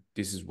to do.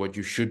 This is what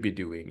you should be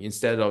doing.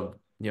 Instead of,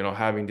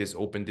 having this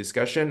open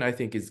discussion, I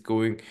think it's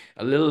going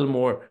a little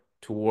more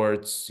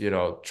towards,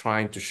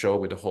 trying to show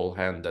with the whole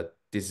hand that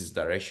this is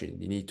the direction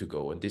you need to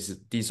go, and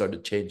these are the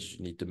changes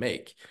you need to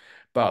make.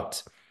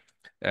 But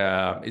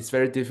it's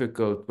very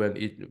difficult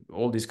when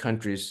all these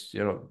countries,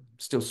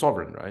 still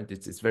sovereign, right?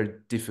 It's very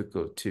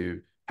difficult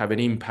to have an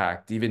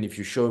impact, even if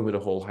you show them with a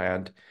whole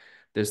hand.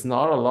 There's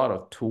not a lot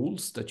of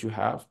tools that you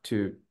have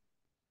to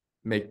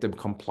make them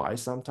comply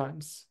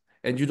sometimes.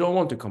 And you don't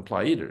want to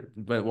comply either,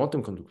 but want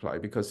them to comply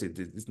because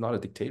it's not a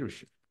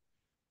dictatorship.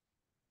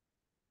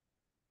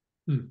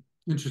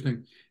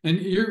 Interesting. And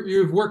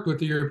you've worked with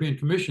the European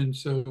Commission,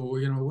 so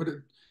what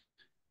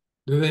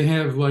do they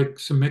have, like,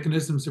 some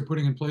mechanisms they're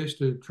putting in place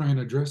to try and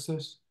address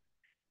this?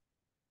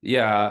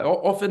 Yeah,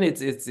 often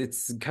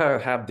it's kind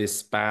of have this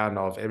span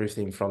of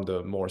everything from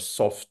the more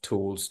soft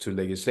tools to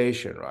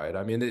legislation, right?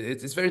 I mean,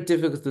 it's very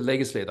difficult to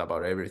legislate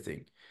about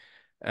everything.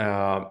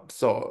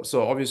 So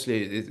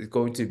obviously it's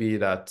going to be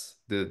that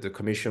the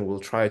commission will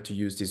try to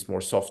use these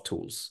more soft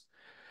tools.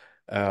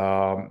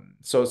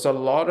 So a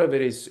lot of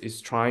it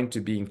is trying to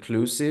be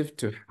inclusive,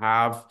 to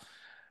have,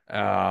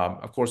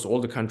 of course,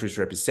 all the countries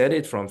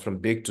represented from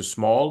big to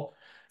small,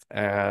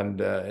 and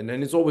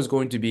then it's always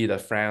going to be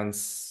that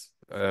France,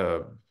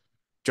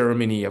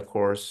 Germany, of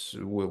course,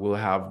 will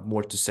have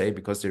more to say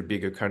because they're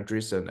bigger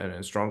countries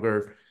and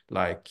stronger,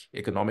 like,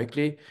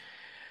 economically.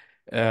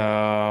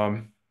 But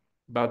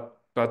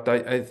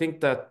I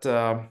think that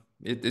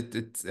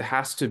it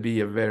has to be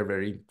a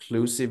very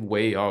inclusive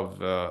way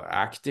of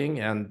acting,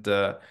 and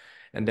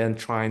then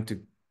trying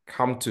to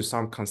come to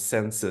some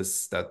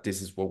consensus that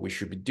this is what we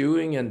should be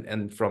doing,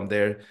 and from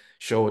there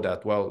show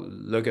that, well,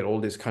 look at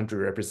all these country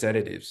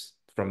representatives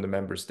from the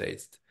member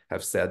states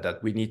have said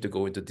that we need to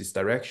go into this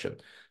direction.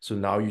 So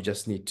now you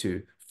just need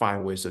to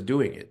find ways of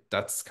doing it.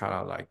 That's kind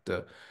of like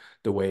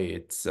the way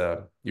it's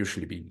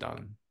usually being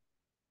done.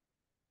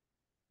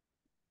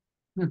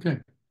 Okay.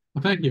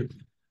 Well, thank you.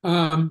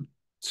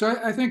 So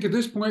I think at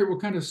this point we'll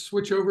kind of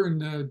switch over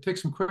and take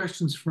some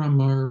questions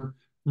from our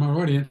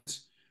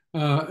audience.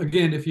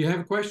 Again, if you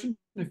have a question,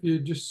 if you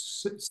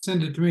just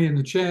send it to me in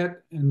the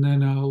chat, and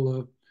then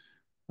I'll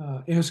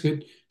ask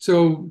it.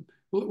 So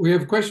we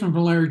have a question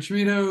from Larry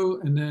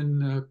Chimino, and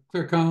then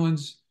Claire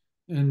Collins,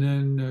 and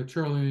then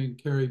Charlie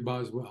and Carrie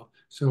Boswell.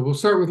 So we'll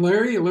start with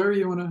Larry. Larry,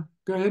 you want to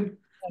go ahead?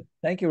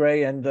 Thank you,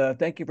 Ray, and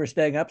thank you for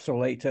staying up so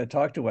late to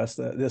talk to us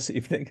this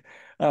evening.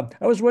 I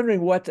was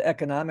wondering what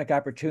economic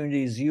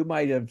opportunities you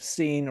might have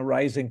seen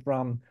arising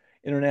from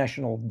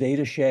international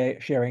data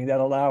sharing that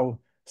allow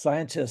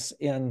scientists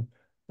in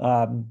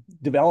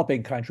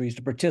developing countries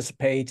to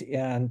participate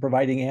in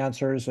providing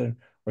answers or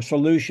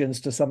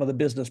solutions to some of the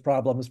business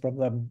problems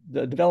from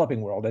the developing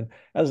world. And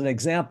as an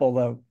example,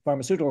 the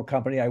pharmaceutical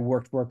company I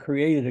worked for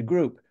created a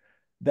group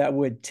that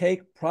would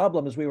take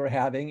problems we were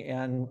having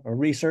in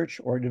research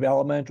or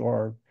development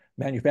or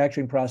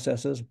manufacturing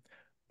processes,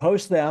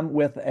 post them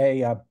with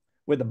a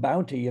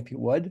bounty, if you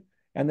would,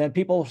 and then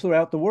people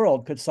throughout the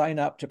world could sign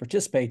up to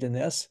participate in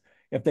this.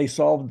 If they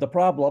solved the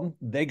problem,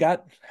 they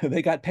got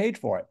they got paid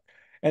for it.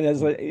 And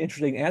as an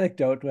interesting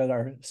anecdote, when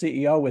our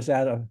CEO was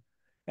at a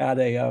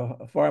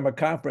pharma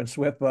conference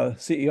with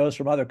CEOs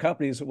from other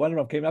companies, one of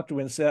them came up to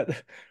him and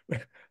said,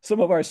 some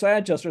of our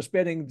scientists are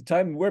spending the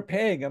time we're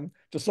paying them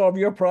to solve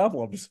your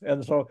problems.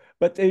 And so,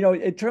 but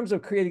in terms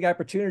of creating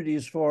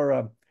opportunities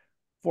for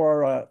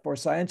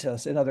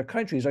scientists in other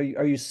countries, are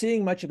you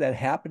seeing much of that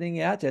happening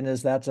yet? And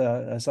is that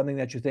something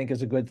that you think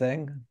is a good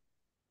thing?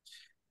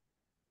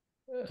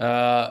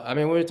 I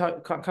mean, when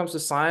it comes to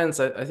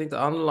science, I think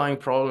the underlying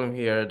problem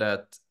here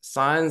that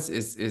science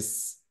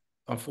is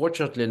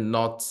unfortunately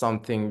not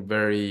something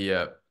very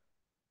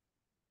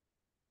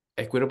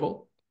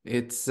equitable.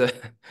 It's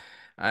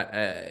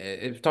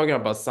if talking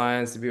about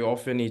science, we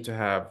often need to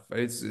have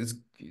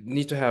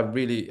need to have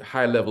really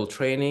high level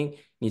training,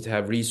 need to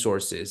have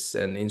resources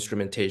and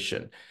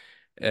instrumentation.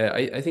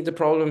 I think the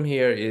problem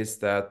here is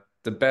that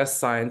the best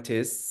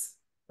scientists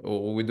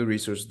or with the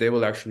resources, they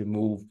will actually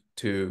move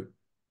to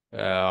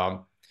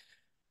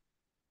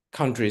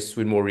countries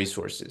with more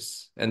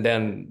resources, and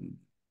then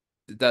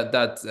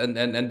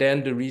and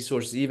then the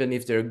resources, even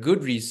if they're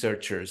good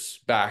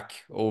researchers back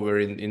over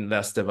in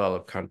less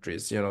developed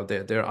countries,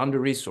 they're under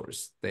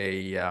resourced.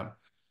 They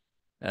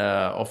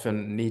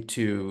often need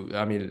to,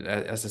 I mean,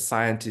 as a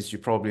scientist, you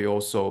probably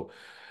also,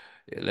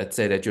 let's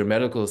say that you're a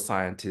medical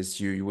scientist,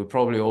 you would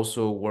probably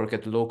also work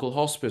at the local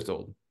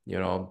hospital,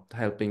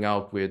 helping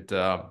out with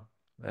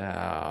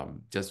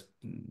just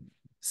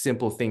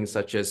simple things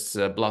such as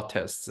blood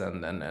tests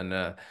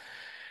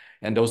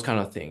and those kind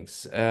of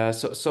things.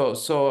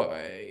 So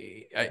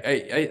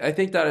I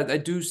think that I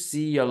do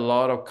see a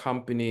lot of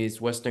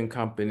companies, Western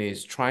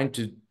companies, trying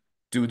to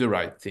do the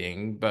right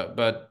thing,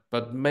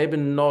 but maybe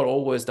not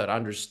always that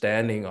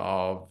understanding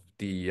of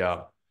the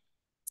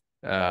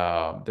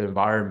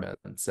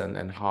environments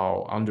and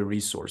how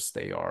under-resourced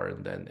they are,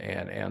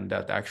 and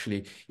that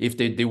actually if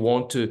they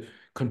want to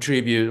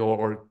contribute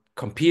or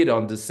compete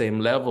on the same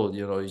level,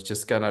 it's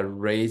just gonna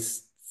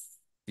raise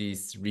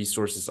these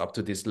resources up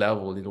to this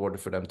level in order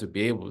for them to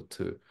be able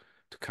to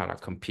kind of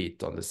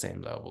compete on the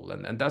same level,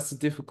 and that's a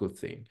difficult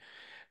thing.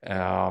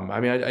 I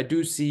mean, I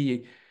do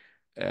see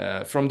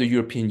from the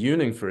European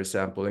Union, for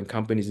example, and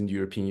companies in the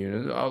European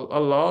Union, a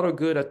lot of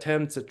good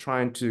attempts at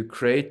trying to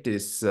create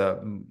these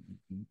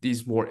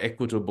more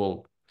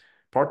equitable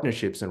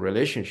partnerships and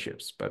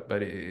relationships,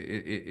 but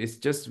it's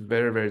just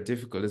very, very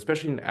difficult,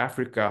 especially in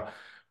Africa,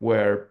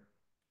 where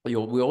we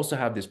also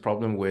have this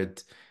problem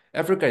with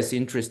Africa. Is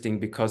interesting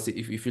because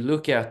if you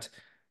look at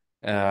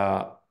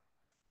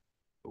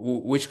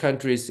which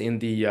countries in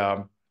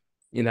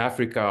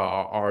Africa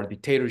are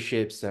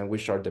dictatorships and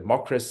which are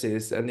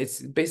democracies, and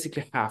it's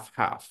basically half,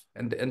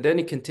 and then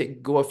it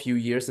can go a few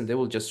years and they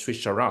will just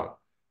switch around.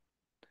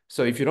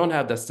 So if you don't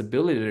have that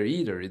stability there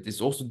either, it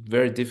is also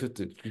very difficult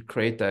to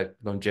create that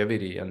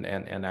longevity and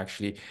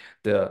actually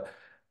the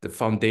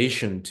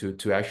foundation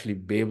to actually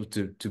be able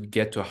to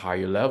get to a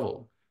higher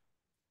level.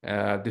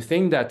 The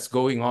thing that's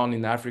going on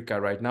in Africa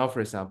right now,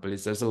 for example,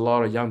 is there's a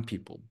lot of young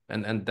people,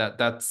 and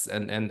that's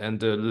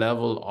the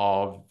level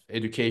of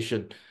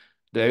education,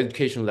 the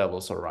education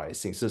levels are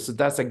rising. So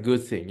that's a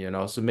good thing,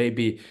 So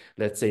maybe,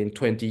 let's say in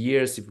 20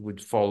 years, if we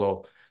would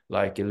follow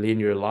like a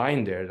linear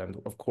line there, then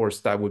of course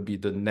that would be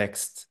the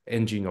next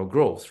engine of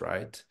growth,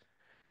 right?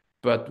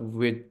 But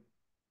with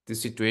the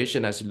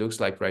situation as it looks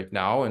like right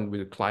now, and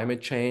with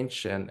climate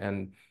change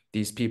and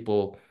these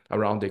people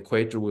around the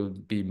equator will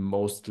be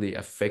mostly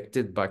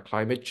affected by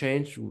climate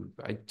change,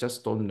 I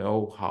just don't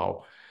know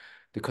how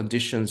the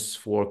conditions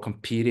for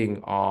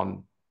competing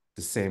on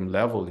the same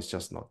level is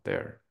just not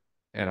there.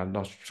 And I'm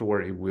not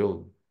sure it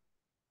will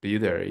be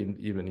there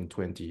even in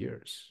 20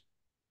 years.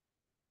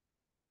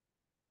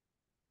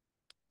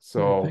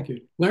 So thank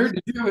you. Larry,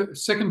 did you have a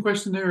second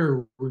question there,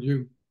 or were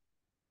you?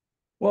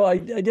 Well, I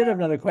did have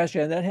another question,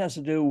 and that has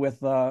to do with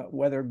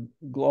whether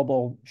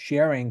global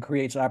sharing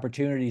creates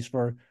opportunities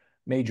for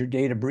major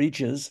data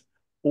breaches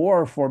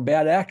or for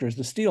bad actors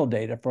to steal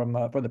data for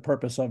the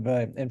purpose of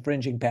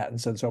infringing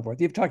patents and so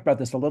forth. You've talked about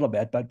this a little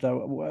bit, but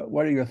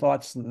what are your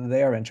thoughts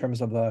there in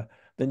terms of the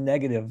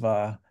negative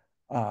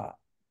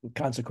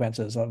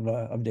consequences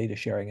of data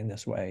sharing in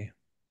this way?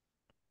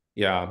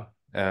 yeah,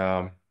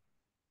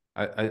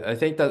 I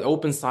think that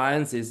open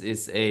science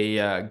is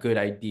a good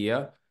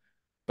idea,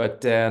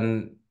 but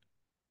then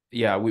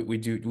yeah, we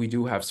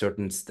do have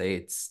certain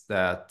states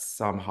that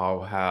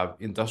somehow have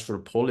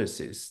industrial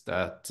policies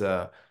that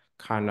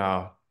kind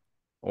of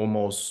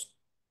almost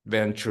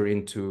venture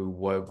into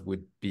what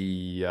would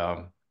be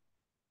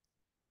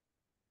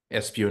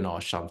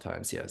espionage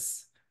sometimes,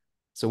 yes.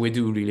 So we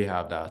do really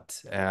have that.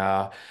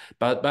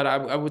 But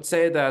I would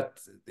say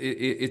that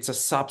it's a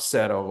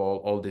subset of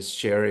all this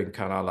sharing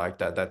kind of like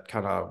that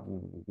kind of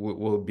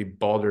will be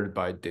bothered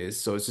by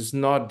this. So it's just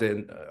not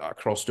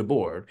across the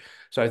board.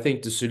 So I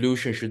think the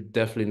solution should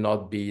definitely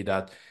not be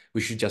that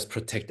we should just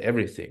protect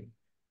everything.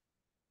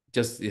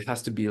 Just it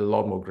has to be a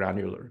lot more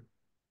granular.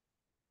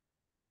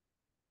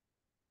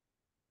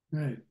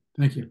 Right.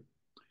 Thank you.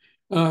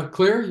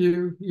 Claire,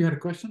 you had a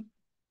question?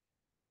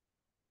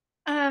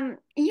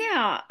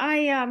 Yeah,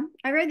 I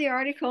read the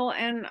article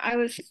and I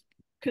was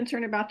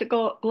concerned about the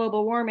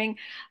global warming.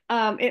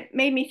 It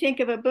made me think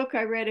of a book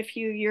I read a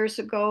few years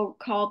ago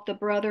called The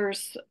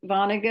Brothers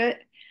Vonnegut.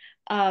 It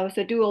was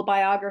a dual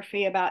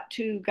biography about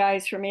two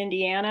guys from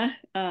Indiana.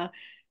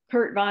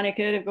 Kurt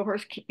Vonnegut, of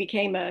course,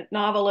 became a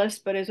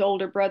novelist, but his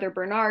older brother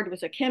Bernard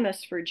was a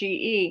chemist for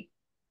GE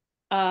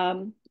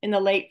in the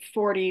late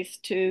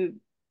 40s to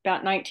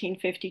about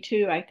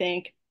 1952, I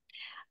think.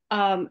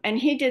 And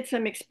he did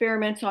some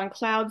experiments on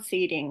cloud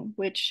seeding,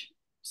 which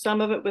some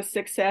of it was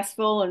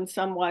successful and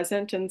some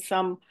wasn't, and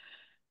some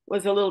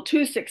was a little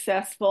too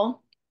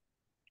successful.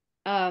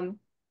 Um,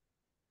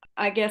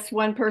 I guess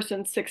one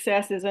person's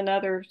success is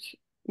another's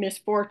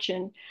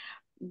misfortune,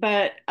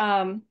 but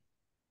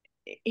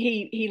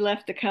he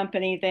left the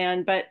company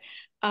then. But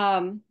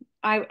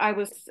I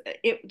was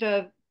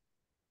the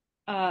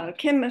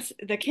chemist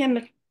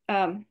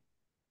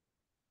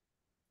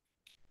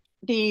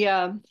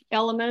the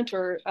element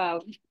or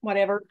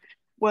whatever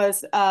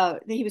was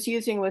he was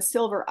using was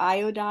silver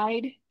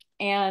iodide.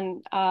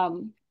 And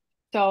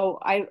so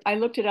I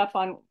looked it up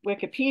on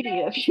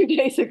Wikipedia a few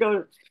days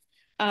ago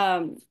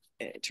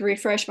to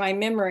refresh my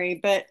memory,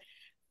 but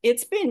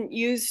it's been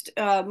used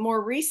more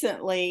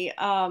recently.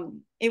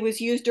 It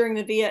was used during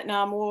the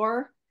Vietnam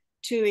War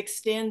to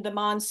extend the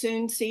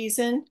monsoon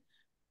season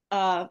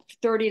 30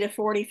 to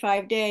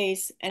 45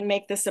 days and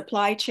make the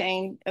supply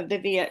chain of the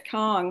Viet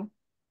Cong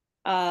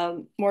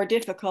more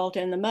difficult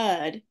in the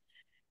mud.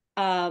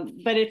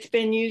 But it's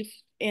been used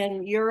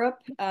in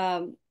Europe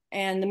and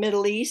the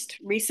Middle East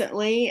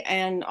recently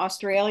and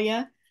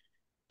Australia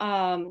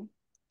to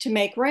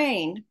make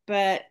rain.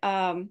 But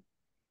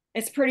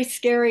it's pretty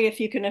scary if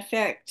you can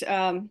affect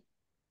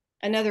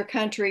another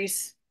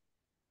country's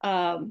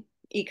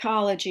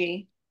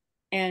ecology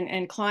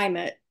and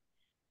climate.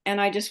 And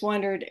I just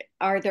wondered,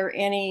 are there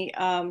any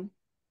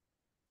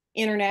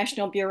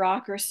international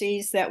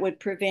bureaucracies that would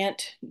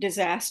prevent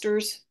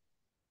disasters?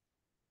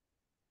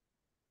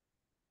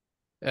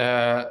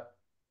 Uh,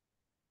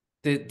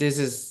 this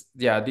is,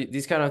 yeah,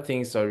 these kind of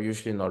things are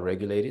usually not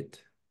regulated,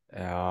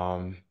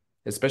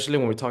 especially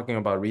when we're talking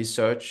about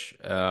research.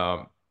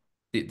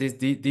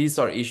 These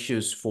are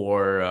issues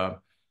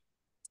for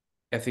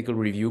ethical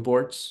review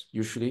boards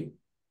usually,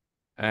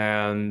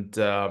 and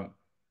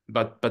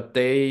but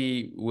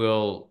they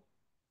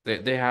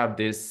have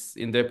this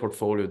in their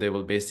portfolio. They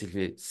will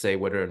basically say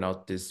whether or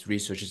not this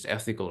research is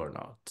ethical or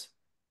not.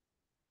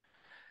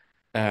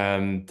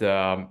 And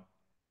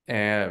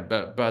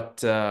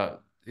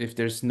if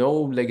there's no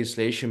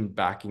legislation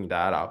backing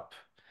that up,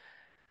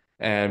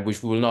 and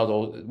which we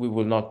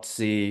will not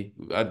see,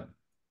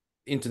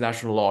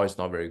 international law is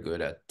not very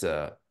good at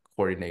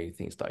coordinating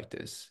things like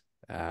this.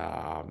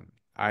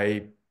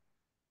 I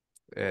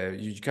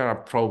you kind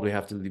of probably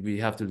we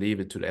have to leave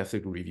it to the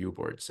ethical review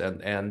boards,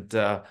 and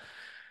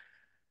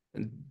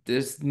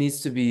this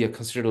needs to be a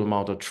considerable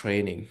amount of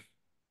training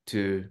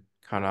to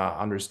kind of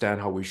understand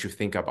how we should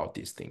think about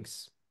these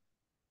things.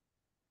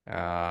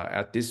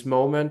 At this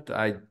moment,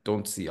 I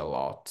don't see a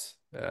lot.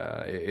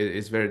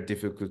 It's very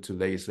difficult to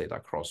legislate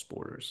across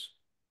borders.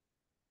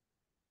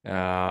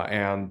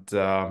 And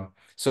so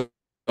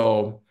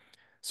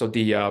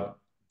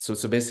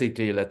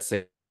basically, let's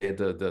say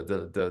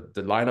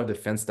the line of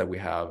defense that we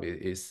have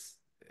is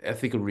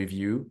ethical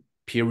review,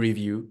 peer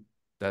review.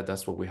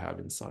 That's what we have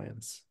in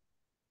science.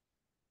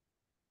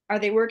 Are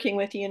they working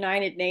with the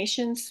United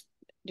Nations?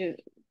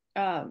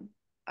 I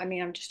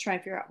mean, I'm just trying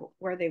to figure out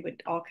where they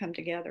would all come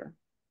together.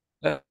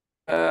 Yeah,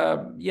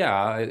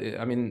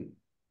 I mean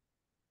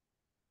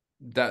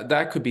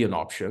that could be an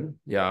option.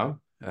 Yeah,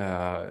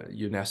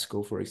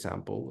 UNESCO, for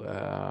example.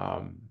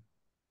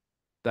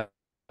 That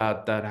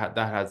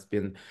has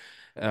been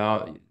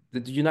the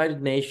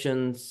United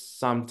Nations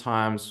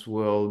sometimes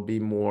will be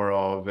more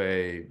of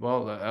a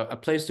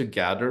place to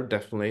gather,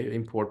 definitely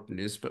important,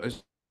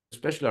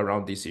 especially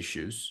around these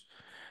issues.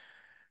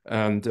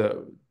 And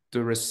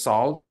the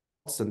results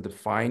and the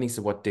findings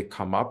of what they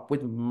come up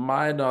with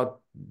might not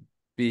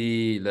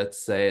be,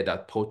 let's say,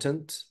 that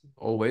potent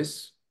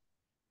always.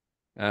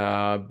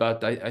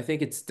 But I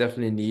think it's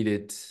definitely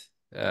needed.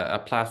 A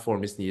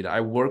platform is needed.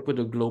 I work with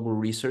the Global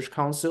Research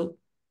Council,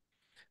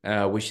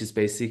 which is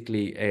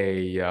basically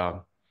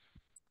a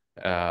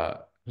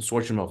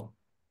consortium of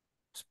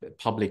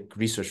public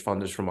research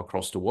funders from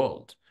across the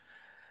world.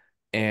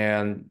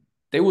 And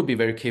they would be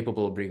very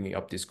capable of bringing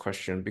up this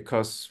question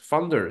because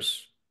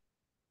funders,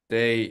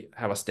 they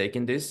have a stake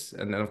in this.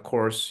 And then, of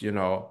course, you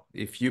know,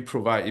 if you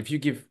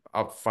give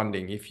up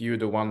funding, if you're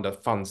the one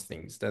that funds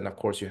things, then of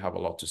course you have a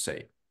lot to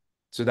say.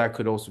 So that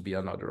could also be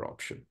another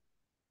option.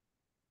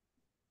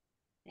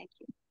 Thank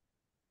you.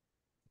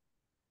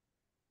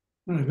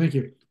 All right, thank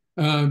you.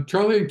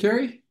 Charlie and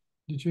Carrie,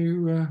 did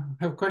you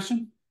have a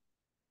question?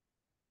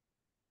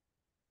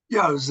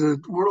 Yeah, is the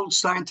world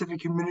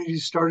scientific community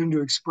starting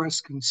to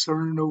express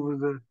concern over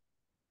the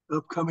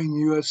upcoming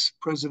U.S.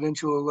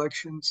 presidential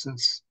election,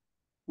 since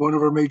one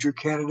of our major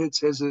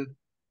candidates has a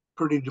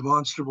pretty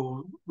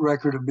demonstrable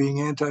record of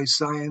being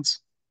anti-science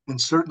and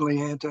certainly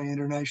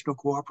anti-international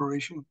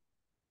cooperation?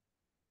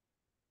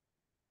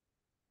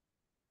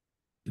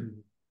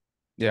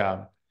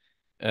 Yeah.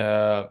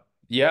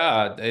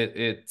 Yeah,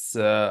 it's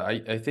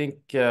I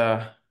think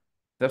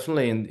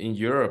definitely in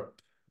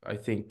Europe, I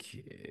think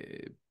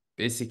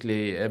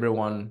basically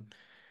everyone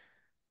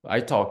I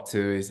talk to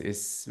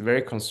is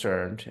very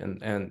concerned,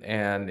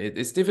 and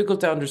it's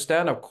difficult to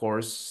understand, of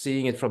course,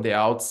 seeing it from the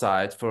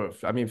outside.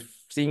 I mean,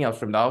 seeing it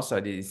from the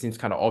outside, it seems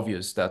kind of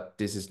obvious that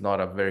this is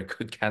not a very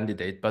good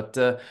candidate. But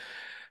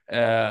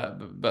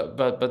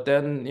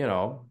then, you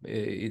know,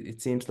 it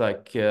seems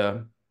like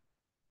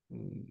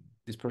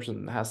this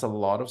person has a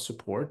lot of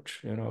support,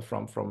 you know,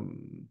 from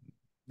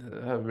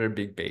a very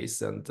big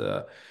base. And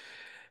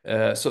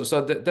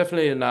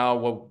definitely now,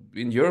 what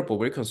in Europe, what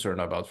we're concerned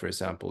about, for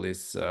example,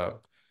 is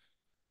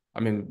I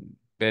mean,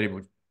 Betty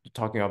was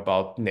talking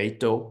about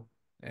NATO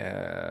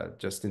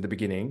just in the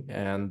beginning,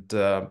 and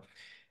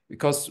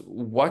because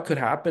what could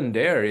happen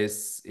there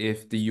is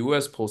if the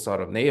US pulls out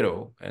of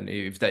NATO, and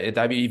if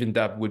that even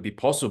that would be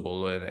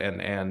possible,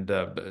 and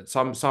but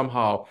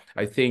somehow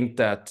I think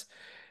that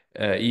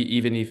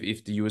even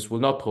if the US will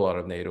not pull out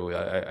of NATO,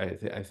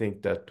 I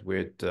think that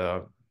with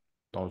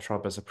Donald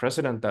Trump as a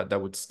president,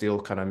 that would still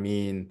kind of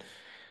mean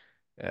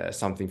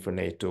something for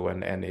NATO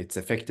and its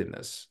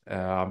effectiveness.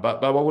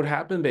 But what would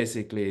happen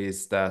basically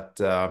is that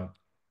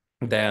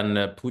then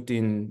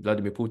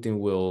Vladimir Putin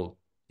will,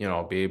 you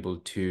know, be able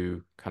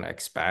to kind of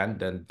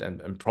expand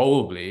and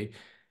probably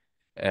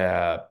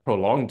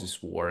prolong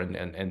this war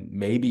and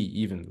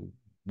maybe even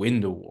win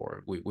the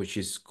war, which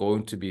is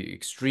going to be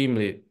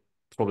extremely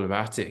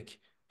problematic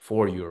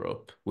for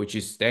Europe, which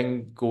is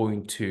then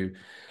going to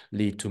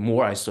lead to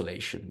more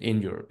isolation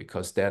in Europe,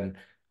 because then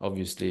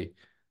obviously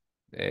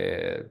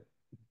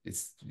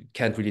it's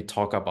can't really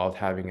talk about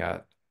having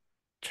a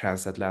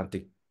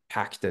transatlantic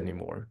pact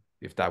anymore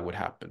if that would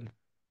happen.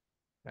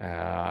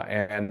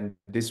 And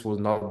this will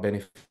not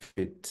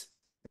benefit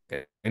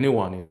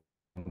anyone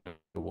in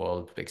the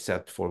world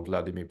except for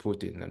Vladimir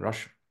Putin and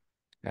Russia.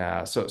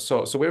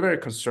 So we're very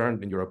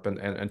concerned in Europe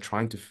and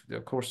trying to,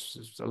 of course,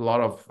 there's a lot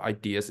of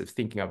ideas of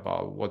thinking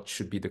about what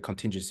should be the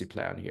contingency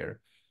plan here,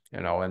 you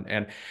know,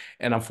 and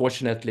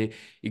unfortunately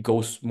it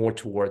goes more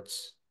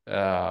towards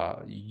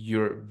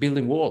you're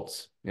building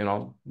walls, you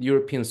know,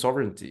 European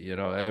sovereignty, you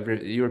know,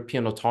 every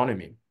European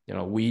autonomy, you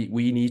know,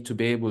 we need to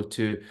be able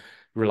to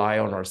rely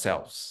on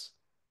ourselves,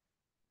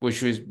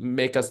 which would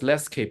make us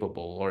less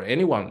capable, or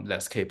anyone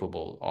less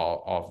capable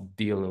of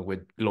dealing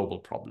with global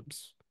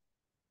problems.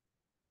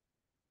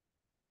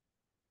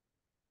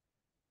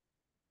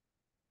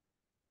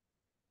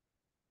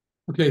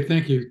 Okay,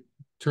 thank you,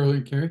 Charlie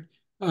and Carrie.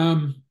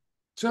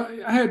 So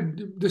I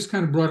had this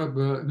kind of brought up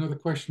another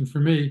question for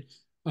me.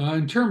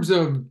 In terms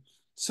of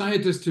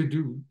scientists who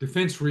do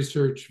defense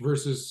research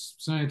versus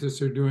scientists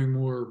who are doing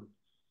more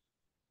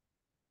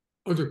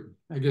other,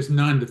 I guess,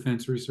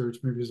 non-defense research,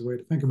 maybe is a way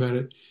to think about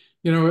it.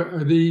 You know,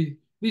 are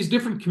these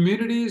different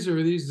communities, or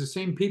are these the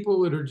same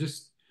people that are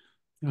just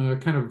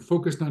kind of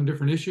focused on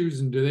different issues,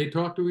 and do they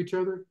talk to each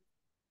other?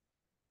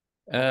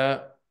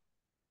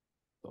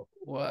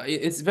 Well,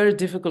 it's very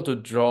difficult to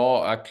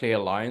draw a clear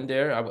line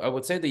there. I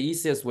would say the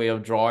easiest way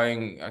of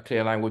drawing a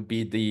clear line would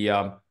be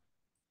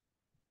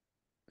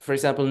for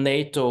example,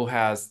 NATO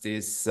has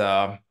this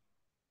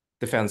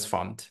defense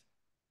fund,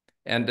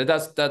 and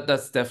that's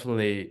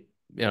definitely,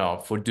 you know,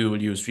 for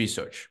dual use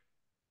research.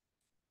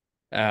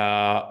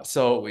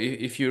 So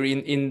if you're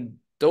in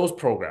those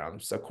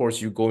programs, of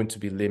course, you're going to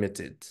be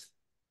limited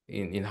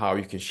in how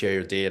you can share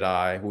your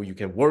data, who you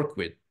can work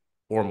with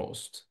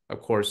foremost.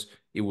 Of course,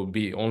 it will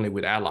be only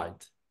with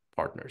allied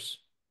partners.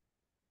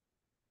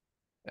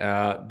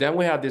 Then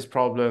we have this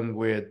problem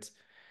with,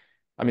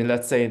 I mean,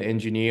 let's say in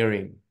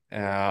engineering.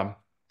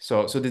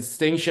 So the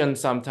distinction,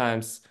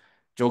 sometimes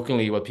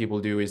jokingly, what people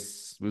do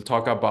is we'll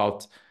talk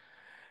about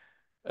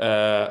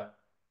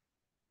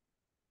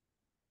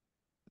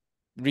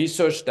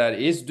research that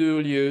is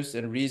dual use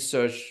and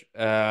research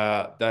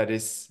that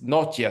is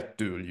not yet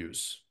dual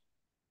use.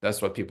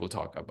 That's what people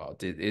talk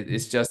about.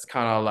 It's just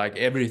kind of like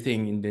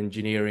everything in the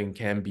engineering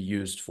can be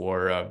used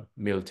for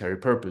military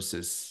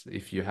purposes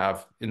if you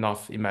have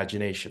enough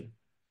imagination.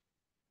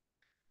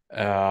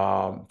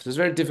 So it's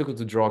very difficult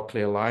to draw a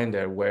clear line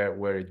there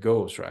where it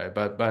goes, right?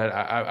 But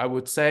I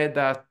would say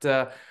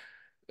that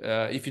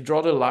if you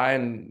draw the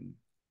line,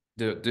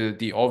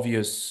 the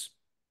obvious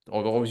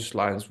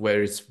lines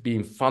where it's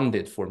being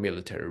funded for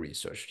military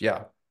research,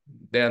 yeah,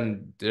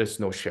 then there's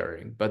no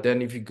sharing. But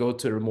then if you go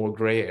to a more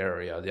gray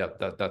area, yeah,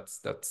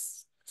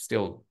 that's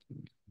still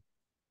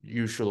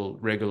usual,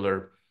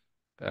 regular,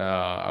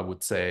 I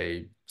would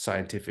say,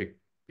 scientific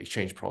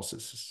exchange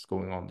processes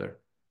going on there.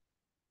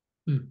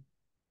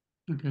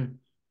 Okay.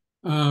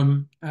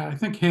 I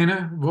think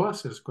Hannah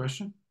Voss has a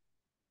question.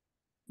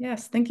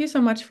 Yes, thank you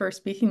so much for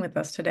speaking with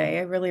us today.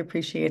 I really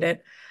appreciate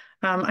it.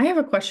 I have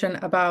a question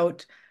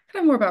about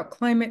kind of more about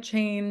climate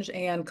change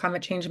and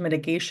climate change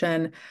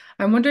mitigation.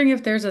 I'm wondering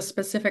if there's a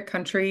specific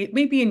country,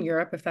 maybe in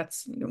Europe, if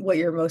that's what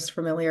you're most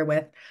familiar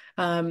with,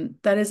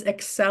 that is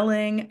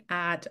excelling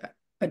at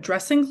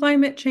addressing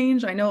climate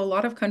change. I know a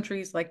lot of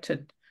countries like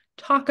to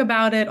talk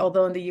about it,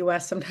 although in the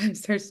US,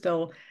 sometimes there's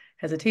still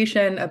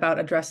hesitation about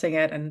addressing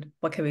it and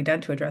what can be done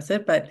to address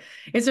it. But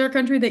is there a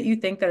country that you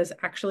think that is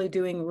actually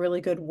doing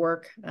really good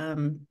work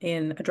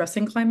in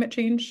addressing climate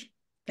change?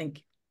 Thank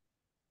you.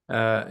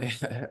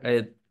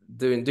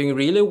 Doing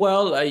really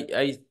well.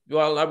 I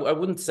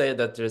wouldn't say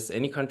that there's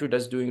any country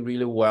that's doing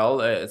really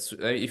well.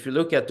 If you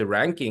look at the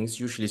rankings,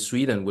 usually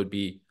Sweden would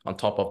be on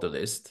top of the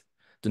list,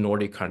 the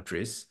Nordic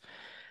countries,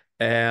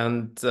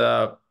 and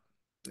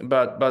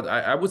but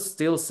I would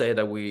still say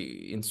that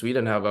we in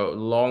Sweden have a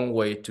long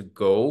way to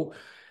go.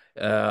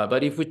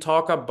 But if we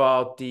talk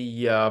about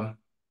the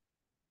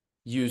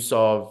use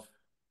of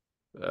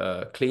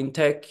clean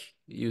tech,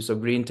 use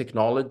of green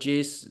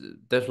technologies,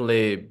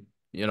 definitely,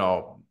 you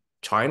know,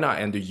 China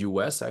and the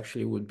US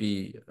actually would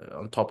be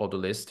on top of the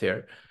list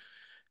here.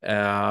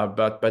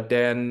 But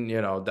then,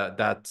 you know,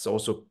 that's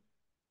also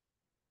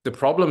the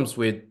problems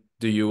with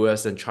the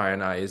US and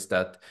China is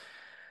that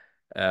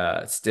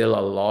still a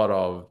lot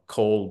of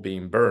coal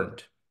being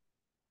burned,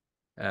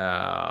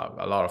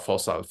 a lot of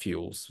fossil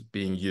fuels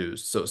being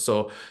used.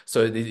 So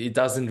it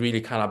doesn't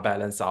really kind of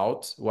balance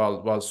out.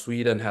 While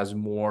Sweden has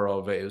more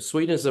of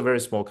Sweden is a very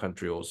small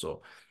country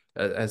also,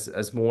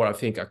 as more, I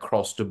think,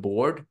 across the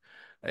board,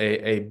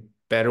 a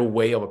better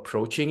way of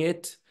approaching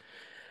it.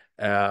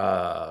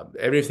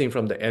 Everything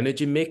from the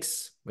energy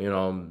mix, you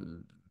know,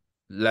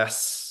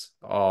 less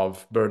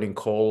of burning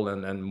coal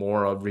and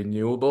more of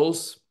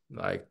renewables,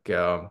 like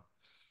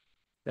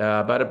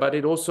but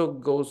it also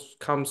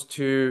comes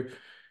to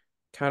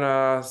kind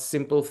of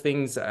simple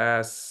things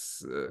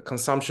as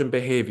consumption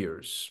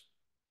behaviors,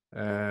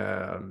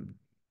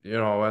 you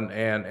know,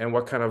 and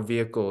what kind of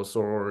vehicles,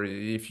 or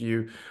if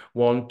you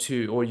want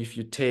to, or if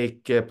you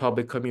take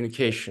public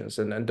communications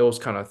and those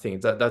kind of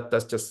things.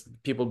 That's just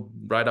people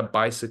ride a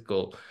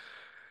bicycle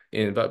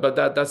but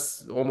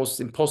that's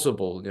almost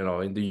impossible, you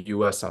know, in the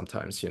US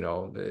sometimes, you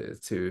know,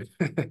 to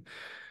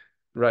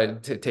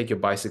right, take your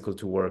bicycle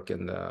to work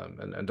and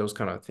those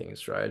kind of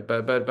things, right?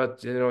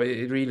 But you know,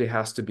 it really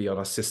has to be on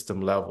a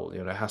system level.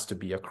 You know, it has to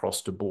be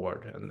across the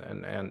board.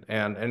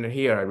 And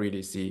here I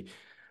really see,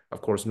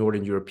 of course,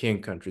 Northern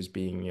European countries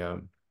being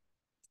a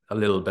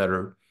little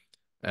better.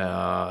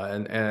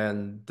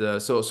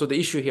 So the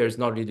issue here is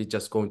not really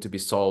just going to be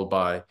solved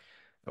by,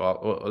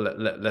 well,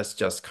 let's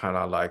just kind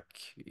of like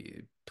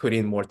put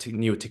in more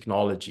new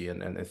technology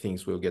and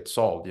things will get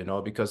solved, you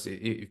know, because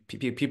if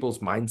people's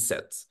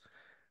mindsets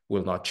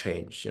will not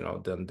change, you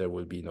know, then there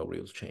will be no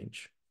real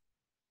change.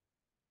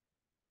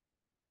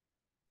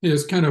 Yeah,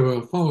 it's kind of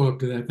a follow-up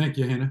to that. Thank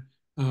you, Hannah.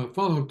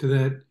 Follow-up to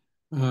that,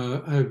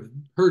 I've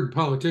heard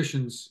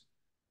politicians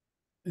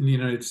in the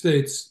United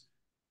States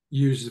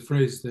use the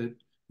phrase that,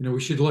 you know,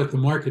 we should let the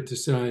market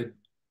decide,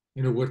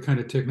 you know, what kind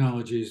of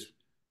technologies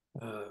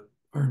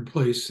are in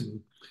place.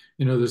 And,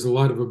 you know, there's a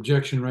lot of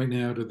objection right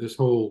now to this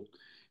whole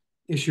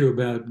issue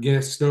about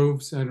gas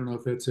stoves. I don't know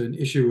if that's an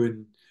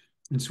issue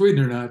in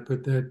Sweden or not,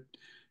 but that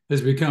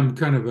has become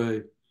kind of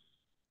a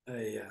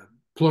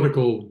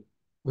political,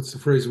 what's the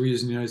phrase we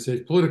use in the United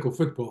States? Political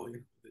football.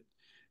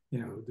 You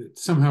know, that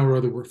somehow or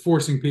other we're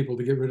forcing people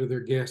to get rid of their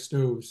gas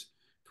stoves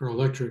for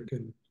electric,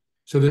 and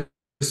so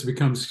this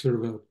becomes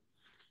sort of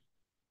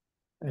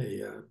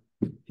a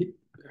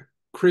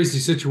crazy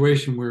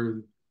situation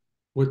where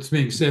what's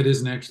being said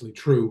isn't actually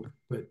true,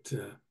 but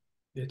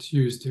it's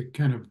used to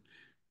kind of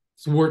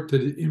thwart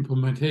the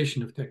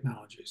implementation of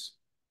technologies.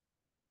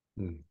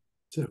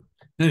 So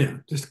anyhow,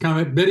 just a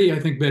comment. Betty, I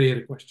think Betty had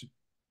a question.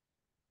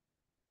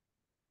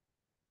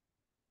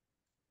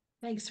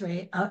 Thanks,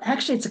 Ray.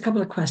 Actually, it's a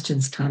couple of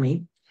questions,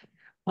 Tommy.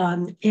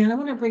 And I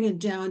want to bring it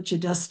down to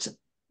just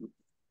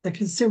the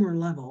consumer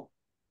level,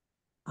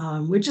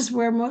 which is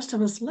where most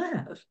of us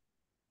live.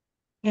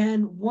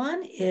 And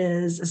one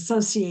is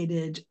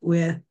associated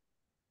with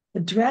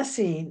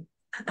addressing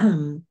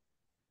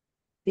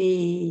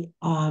the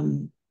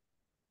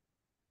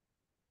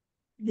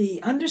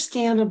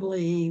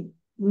understandably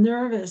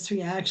nervous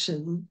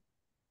reaction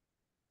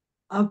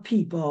of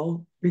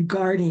people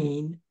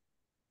regarding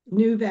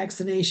new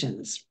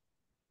vaccinations.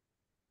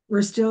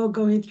 We're still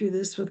going through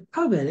this with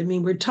COVID. I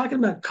mean, we're talking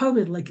about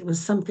COVID like it was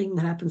something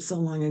that happened so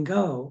long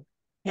ago.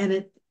 And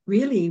it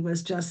really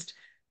was just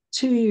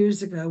 2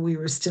 years ago, we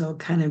were still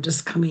kind of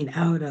just coming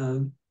out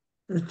of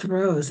the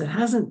throes. It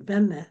hasn't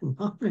been that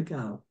long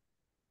ago.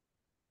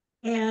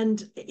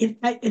 And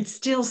it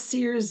still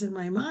sears in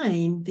my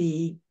mind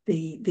the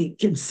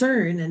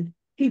concern, and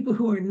people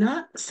who are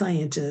not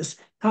scientists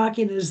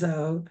talking as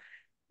though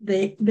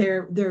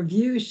their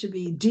views should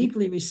be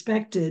deeply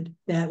respected.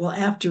 That, well,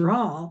 after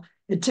all,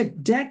 it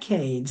took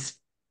decades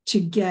to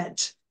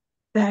get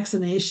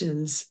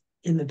vaccinations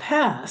in the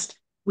past.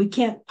 We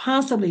can't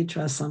possibly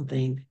trust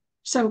something.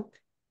 So,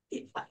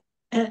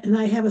 and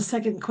I have a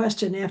second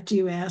question after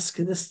you ask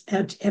this,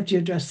 after you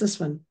address this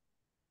one.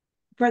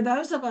 For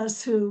those of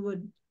us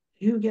who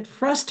get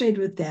frustrated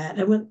with that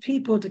and want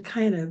people to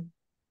kind of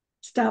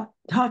stop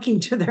talking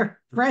to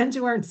their friends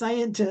who aren't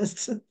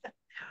scientists,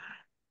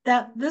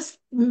 that this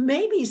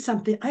may be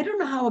something. I don't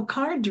know how a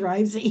car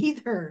drives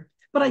either,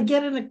 but I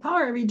get in a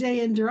car every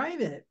day and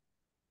drive it.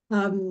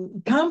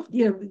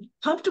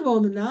 Comfortable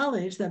in the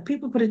knowledge that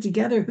people put it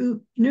together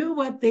who knew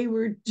what they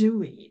were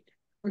doing,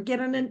 or get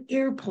on an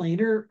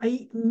airplane, or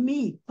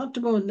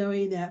comfortable in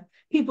knowing that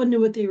people knew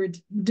what they were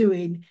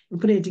doing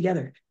and putting it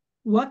together.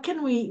 What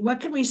can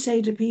we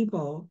say to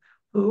people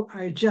who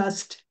are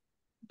just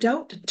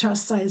don't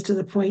trust science to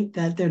the point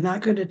that they're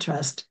not going to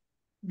trust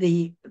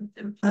the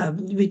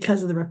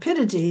because of the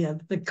rapidity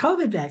of the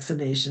COVID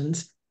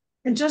vaccinations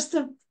and just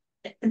the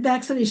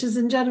vaccinations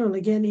in general?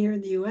 Again, here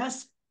in the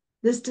US,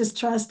 this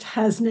distrust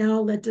has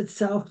now lent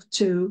itself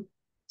to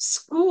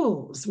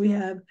schools. We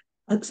have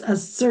a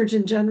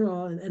Surgeon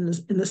General in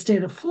the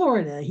state of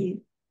Florida. He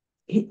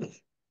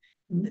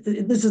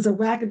this is a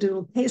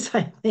wackadoodle case,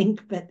 I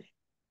think, but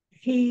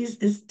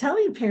is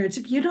telling parents,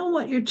 if you don't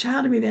want your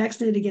child to be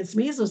vaccinated against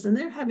measles, then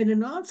they're having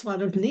an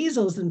onslaught of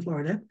measles in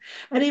Florida,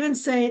 and even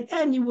saying,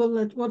 and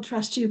we'll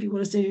trust you if you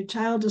want to send your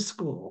child to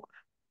school.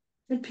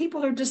 And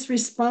people are just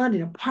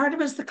responding. A part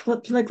of it is the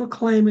political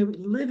climate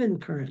we live in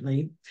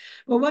currently.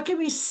 Well, what can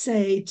we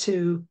say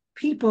to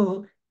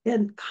people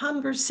in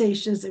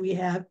conversations that we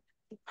have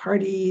at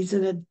parties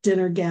and at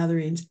dinner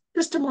gatherings,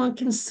 just among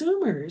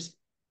consumers,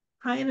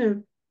 kind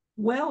of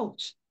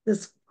welch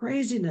this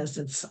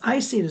craziness? I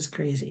see it as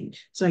crazy.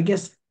 So I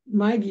guess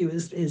my view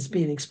is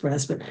being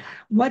expressed, but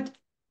what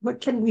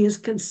can we as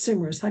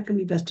consumers, how can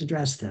we best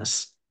address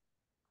this?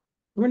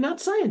 We're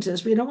not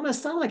scientists. We don't want to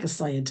sound like a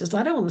scientist.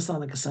 I don't want to sound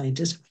like a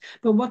scientist.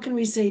 But what can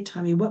we say,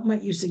 Tommy? What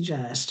might you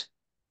suggest?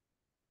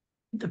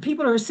 The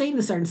people who are saying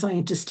this aren't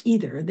scientists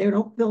either. They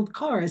don't build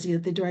cars,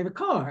 yet they drive a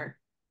car.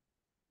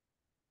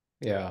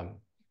 Yeah.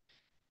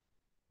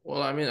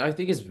 Well, I mean, I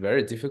think it's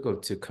very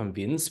difficult to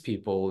convince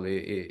people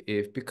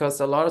if because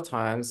a lot of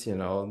times,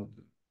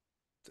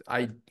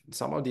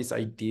 some of these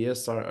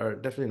ideas are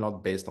definitely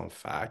not based on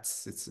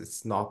facts.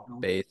 It's not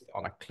based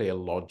on a clear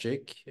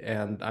logic.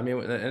 And I mean,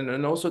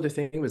 and also the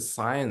thing with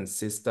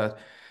science is that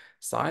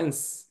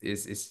science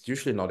is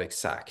usually not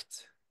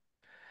exact.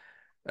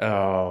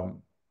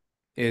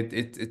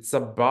 It's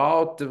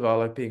about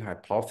developing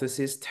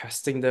hypotheses,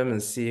 testing them,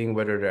 and seeing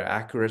whether they're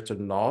accurate or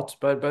not.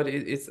 But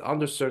it's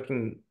under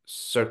certain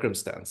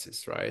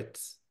circumstances, right?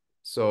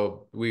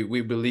 So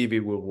we believe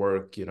it will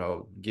work,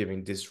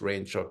 giving this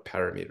range of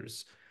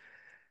parameters.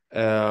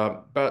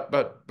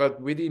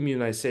 But with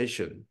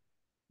immunization,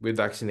 with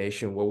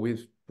vaccination,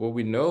 what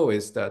we know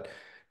is that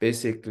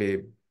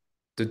basically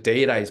the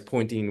data is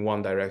pointing in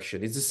one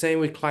direction. It's the same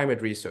with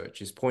climate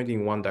research. It's pointing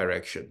in one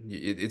direction.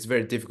 It's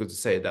very difficult to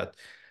say that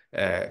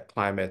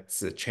climate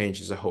change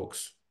is a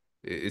hoax.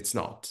 It's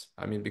not.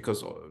 I mean,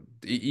 because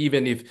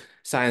even if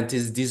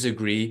scientists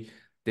disagree,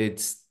 they'd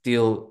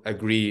still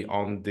agree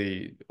on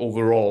the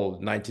overall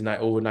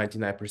over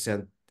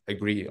 99%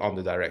 agree on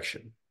the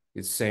direction.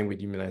 It's the same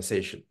with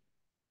immunization.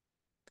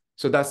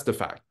 So that's the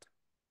fact.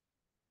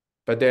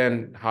 But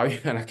then how are you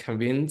going to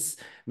convince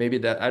maybe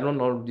that, I don't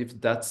know if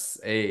that's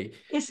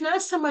It's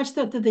not so much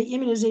that the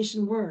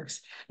immunization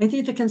works. I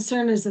think the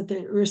concern is that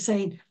we're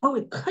saying, oh,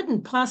 it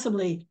couldn't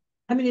possibly.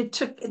 I mean, it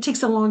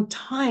takes a long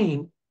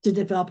time to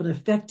develop an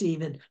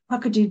effective, and how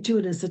could you do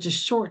it in such a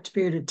short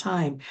period of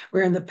time,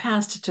 where in the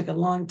past it took a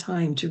long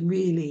time to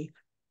really,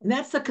 and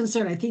that's the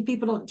concern. I think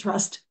people don't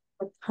trust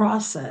the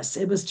process.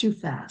 It was too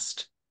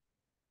fast.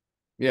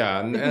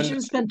 Yeah, and we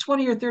should spend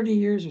 20 or 30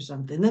 years or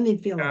something, then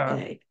they'd feel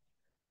okay.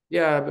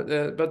 Yeah,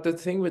 but the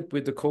thing with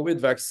the COVID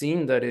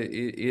vaccine, that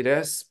it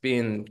has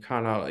been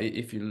kind of,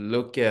 if you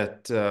look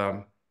at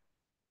the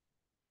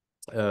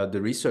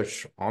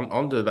research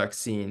on the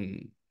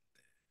vaccine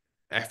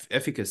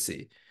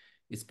efficacy,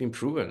 it's been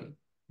proven,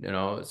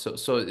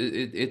 so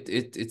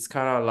it's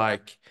kind of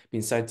like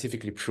been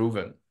scientifically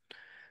proven.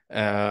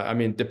 I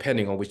mean,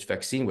 depending on which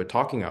vaccine we're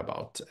talking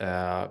about,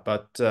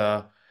 but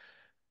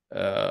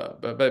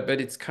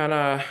it's kind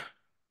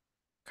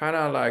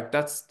of like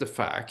that's the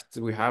fact.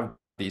 We have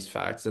these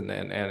facts, and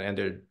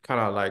they're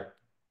kind of like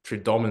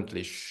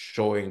predominantly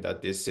showing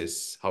that this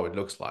is how it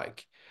looks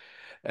like.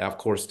 Of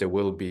course, there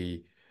will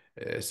be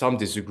some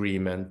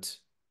disagreement,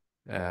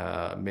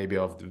 maybe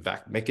of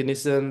the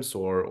mechanisms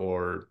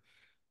or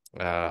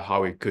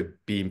how it could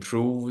be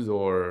improved,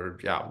 or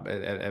yeah,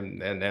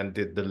 and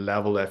the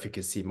level of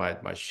efficacy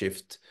might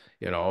shift,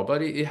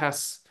 but it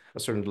has a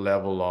certain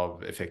level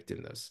of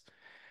effectiveness.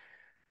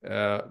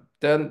 So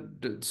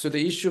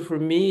the issue for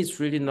me is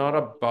really not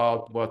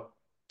about what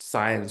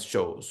science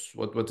shows,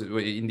 what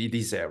in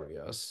these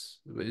areas.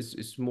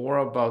 It's more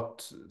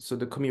about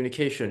the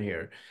communication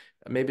here.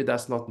 Maybe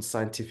that's not a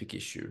scientific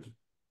issue.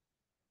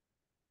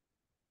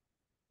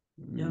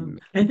 Yeah,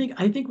 I think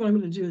what I'm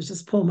going to do is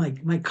just pull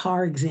my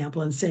car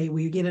example and say, well,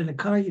 you get in a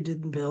car you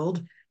didn't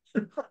build,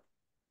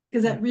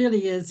 because that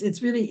really is,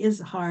 it's really is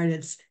hard.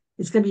 It's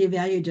going to be a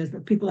value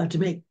judgment people have to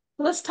make.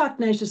 Well, let's talk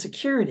national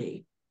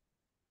security.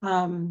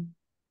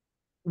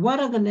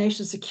 What are the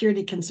national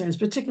security concerns,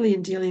 particularly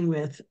in dealing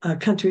with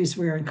countries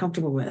we're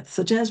uncomfortable with,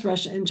 such as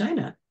Russia and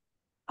China?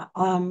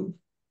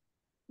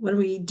 When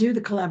we do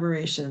the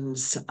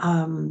collaborations,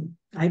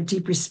 I have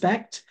deep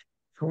respect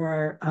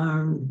for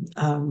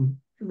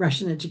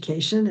Russian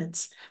education.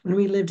 It's when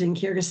we lived in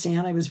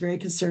Kyrgyzstan, I was very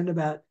concerned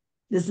about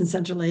this in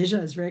Central Asia.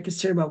 I was very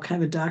concerned about what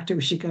kind of a doctor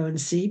we should go and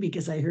see,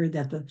 because I heard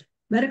that the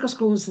medical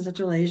schools in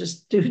Central Asia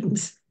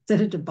students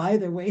had to buy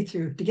their way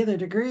through to get their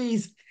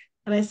degrees.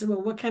 And I said,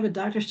 well, what kind of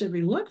doctor should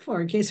we look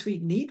for in case we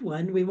need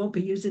one? We won't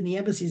be using the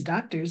embassy's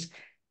doctors.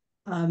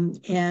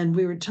 And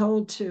we were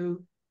told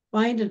to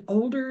find an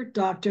older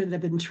doctor that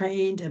had been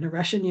trained in a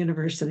Russian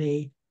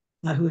university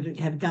who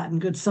had gotten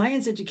good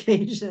science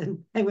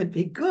education and would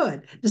be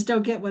good. Just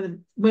don't get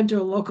one, went to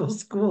a local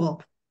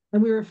school.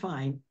 And we were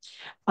fine.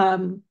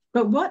 But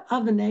what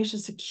of the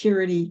national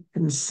security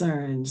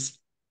concerns?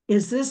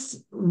 Is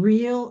this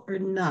real or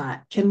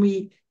not? Can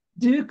we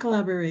do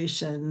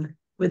collaboration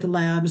with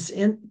labs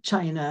in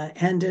China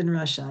and in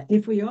Russia?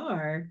 If we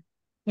are,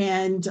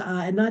 and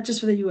not just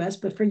for the US,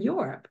 but for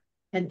Europe.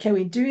 And can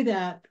we do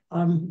that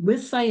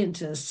with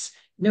scientists,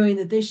 knowing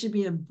that they should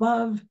be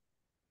above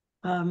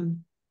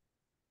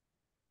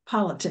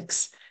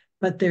politics,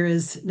 but there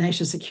is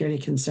national security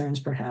concerns,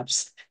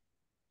 perhaps?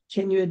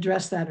 Can you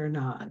address that or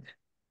not?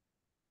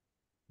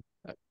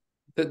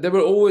 There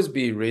will always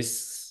be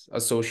risks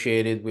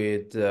associated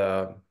with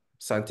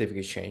scientific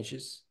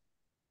exchanges.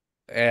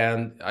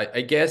 And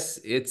I guess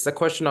it's a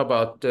question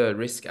about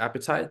risk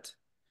appetite.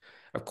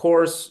 Of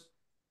course,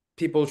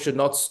 people should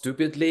not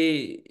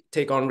stupidly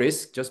take on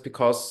risk just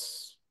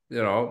because,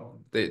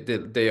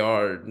 they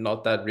are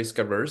not that risk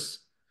averse.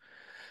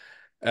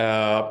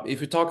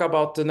 If you talk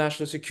about the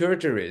national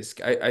security risk,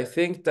 I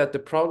think that the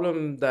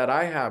problem that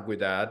I have with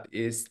that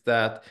is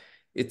that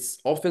it's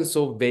often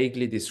so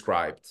vaguely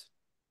described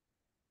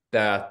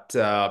that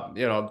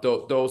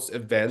those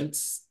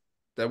events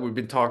that we've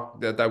been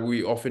that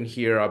we often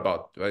hear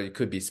about, it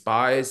could be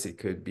spies, it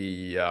could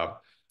be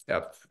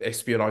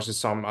espionage in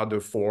some other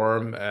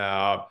form,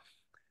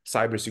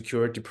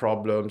 cybersecurity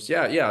problems.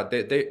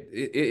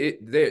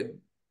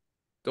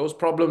 Those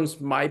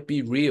problems might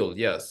be real,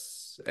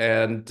 yes,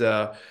 and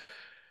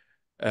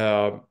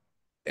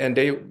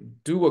they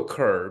do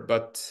occur,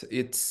 but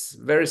it's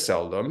very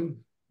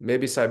seldom.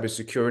 Maybe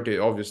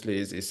cybersecurity obviously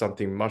is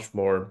something much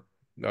more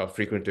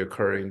frequently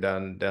occurring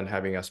than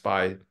having a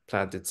spy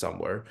planted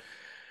somewhere.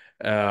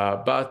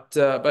 But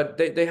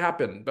they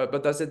happen.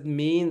 But does it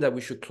mean that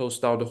we should close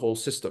down the whole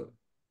system?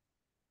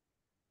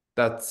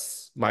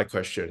 That's my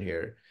question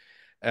here.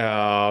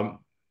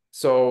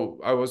 So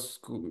I was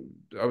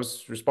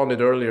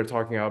responded earlier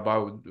talking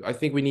about, I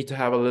think we need to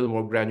have a little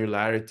more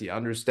granularity,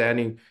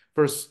 understanding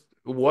first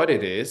what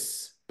it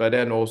is, but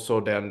then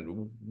also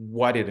then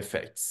what it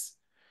affects,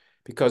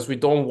 because we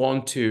don't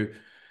want to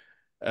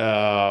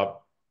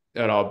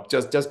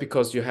just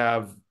because you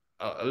have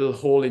a little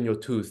hole in your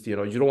tooth, you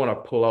don't want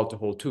to pull out the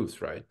whole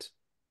tooth, right?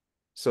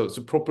 So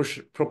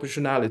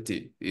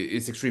proportionality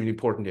is extremely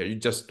important here. You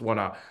just want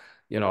to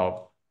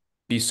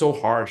be so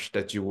harsh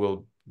that you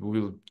will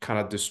kind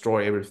of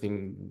destroy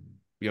everything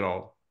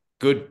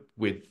good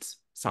with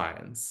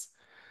science.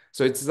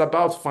 So it's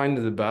about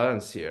finding the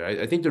balance here.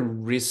 I think the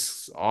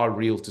risks are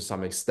real to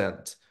some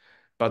extent,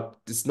 but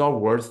it's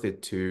not worth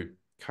it to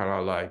kind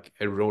of like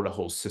erode a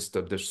whole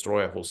system,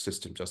 destroy a whole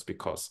system just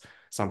because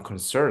some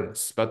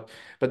concerns. But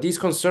these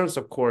concerns,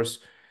 of course,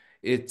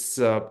 it's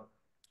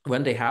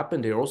when they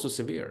happen, they're also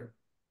severe.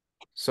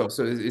 So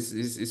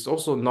it's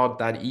also not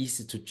that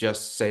easy to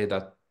just say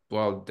that,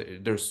 well,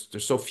 there's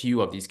so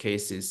few of these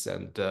cases,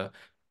 and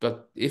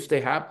but if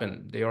they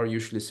happen, they are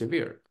usually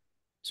severe.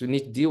 So we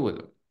need to deal with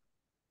them.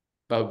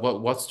 But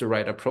what's the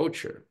right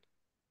approach here?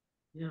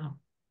 Yeah.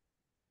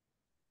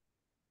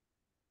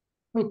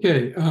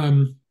 Okay.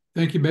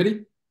 Thank you,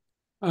 Betty.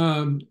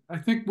 I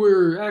think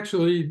we're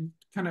actually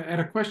kind of out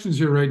of questions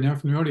here right now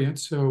from the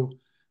audience. So,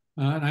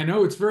 and I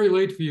know it's very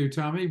late for you,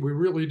 Tommy. We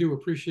really do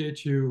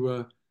appreciate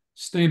you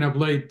staying up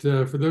late.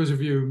 For those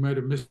of you who might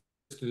have missed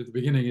it at the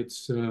beginning,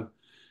 it's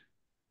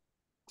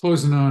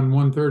closing on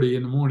 1:30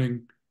 in the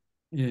morning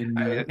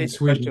in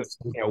Sweden.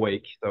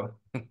 Awake, so.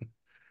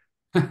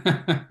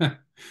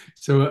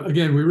 So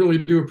again, we really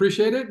do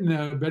appreciate it.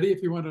 And Betty,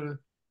 if you want to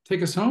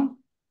take us home.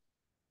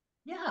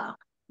 Yeah.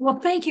 Well,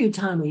 thank you,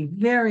 Tommy,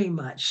 very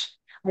much.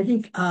 I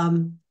think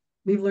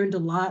we've learned a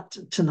lot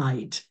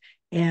tonight,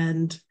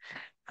 and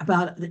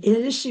about an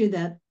issue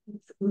that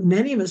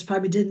many of us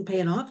probably didn't pay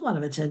an awful lot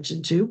of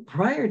attention to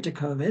prior to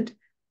COVID.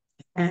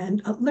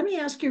 And let me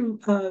ask you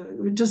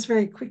just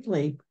very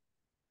quickly,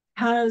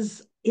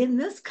 has in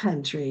this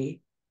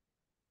country,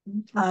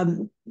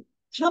 um,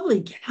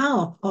 public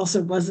health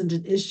also wasn't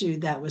an issue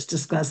that was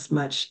discussed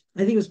much. I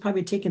think it was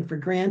probably taken for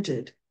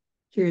granted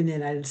here in the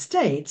United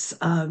States.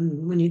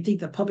 When you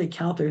think of public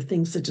health, there are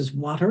things such as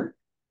water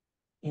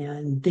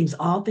and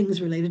all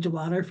things related to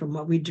water, from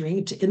what we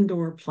drink to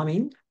indoor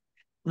plumbing.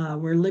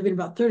 We're living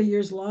about 30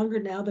 years longer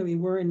now than we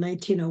were in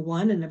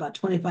 1901, and about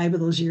 25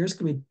 of those years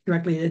can be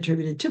directly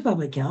attributed to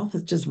public health.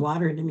 It's just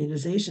water and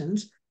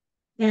immunizations.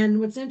 And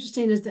what's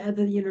interesting is that at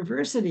the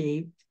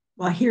university,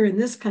 while here in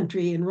this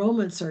country,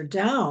 enrollments are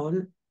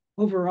down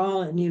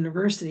overall in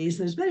universities,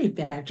 there's many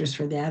factors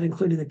for that,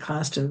 including the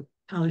cost of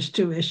college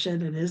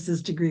tuition and is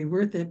this degree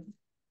worth it?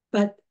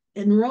 But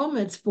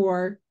enrollments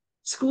for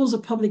schools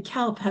of public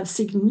health have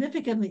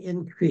significantly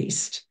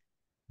increased.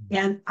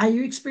 And are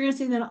you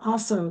experiencing that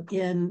also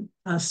in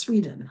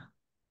Sweden?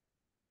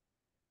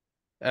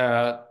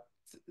 Uh,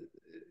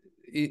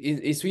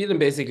 in Sweden,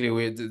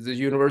 basically, the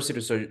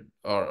universities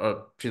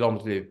are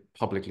predominantly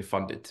publicly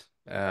funded.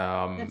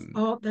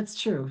 That's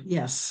true.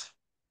 Yes.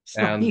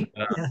 And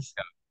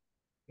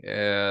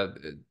yes.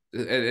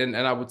 And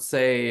I would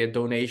say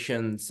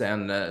donations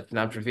and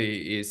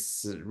philanthropy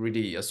is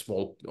really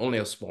only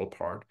a small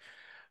part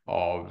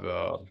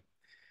of.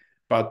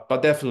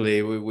 But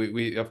definitely,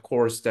 we of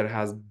course there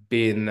has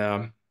been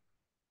a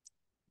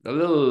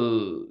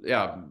little,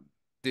 yeah.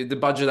 The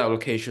budget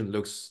allocation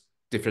looks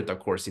different, of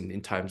course,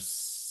 in times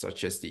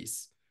such as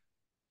these.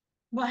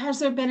 Well, has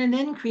there been an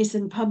increase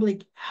in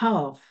public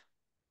health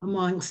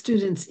among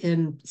students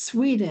in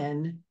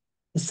Sweden,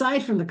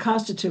 aside from the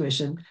cost of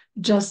tuition,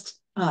 just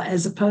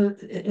as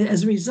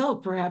a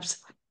result, perhaps,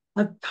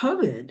 of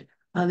COVID?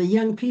 The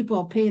young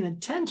people paying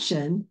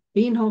attention,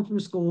 being home from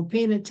school,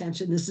 paying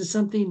attention. This is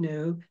something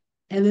new.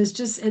 And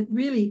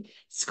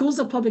schools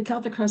of public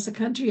health across the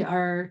country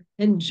are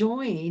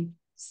enjoying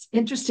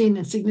interesting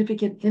and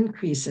significant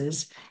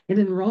increases in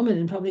enrollment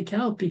in public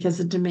health because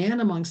the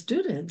demand among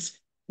students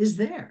is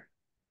there.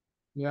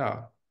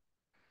 Yeah.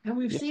 And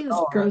we've seen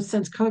this growth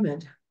since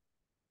COVID.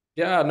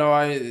 Yeah, no,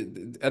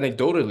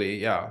 anecdotally,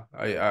 yeah,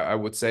 I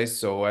would say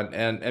so,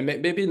 and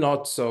maybe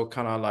not so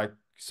kind of like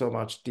so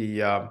much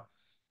the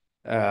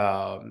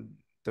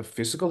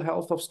physical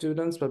health of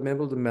students, but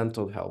maybe the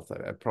mental health.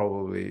 I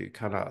probably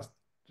kind of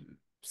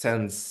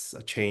sense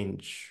a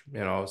change,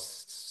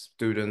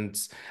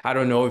 students. I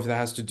don't know if that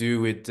has to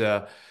do with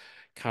kind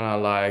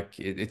of like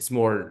it's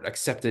more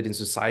accepted in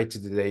society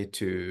today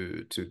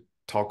to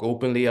talk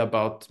openly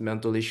about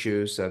mental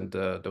issues and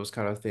those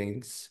kind of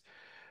things.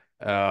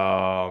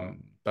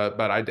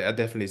 But I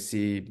definitely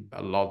see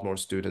a lot more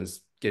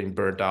students getting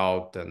burnt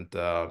out and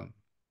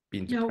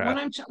being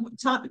depressed.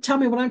 Tell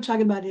me what I'm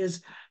talking about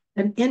is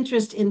an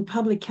interest in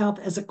public health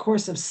as a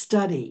course of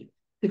study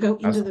to go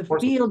into the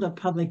field of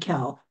public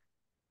health,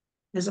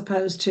 as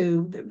opposed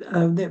to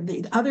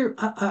the other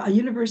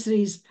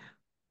universities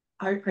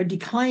are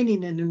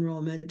declining in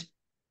enrollment.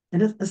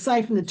 And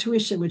aside from the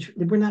tuition, which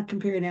we're not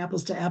comparing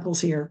apples to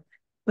apples here,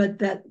 but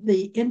that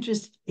the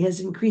interest has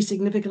increased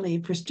significantly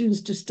for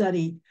students to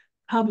study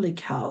public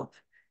health.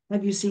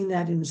 Have you seen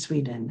that in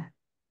Sweden?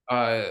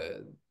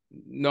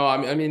 No,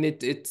 I mean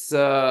it's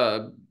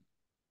I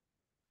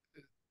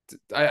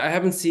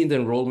haven't seen the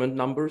enrollment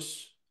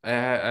numbers.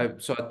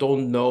 So I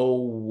don't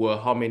know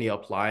how many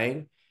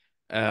applying.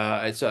 So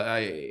and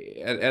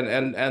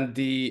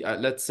the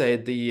let's say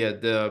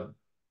the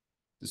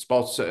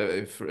spots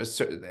for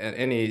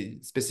any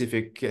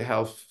specific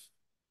health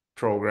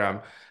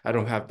program, I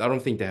don't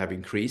think they have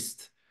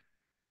increased.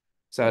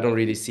 So I don't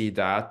really see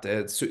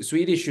that.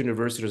 Swedish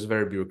universities are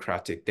very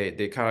bureaucratic.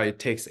 They kind of, it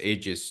takes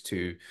ages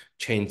to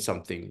change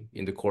something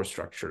in the core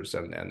structures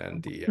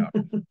and the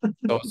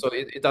so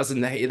it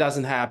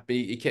doesn't have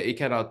it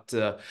cannot.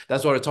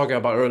 That's what I was talking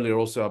about earlier,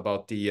 also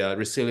about the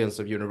resilience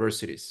of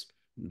universities.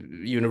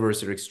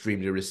 Universities are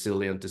extremely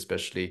resilient,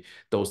 especially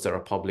those that are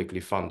publicly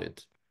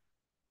funded.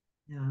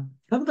 Yeah,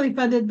 publicly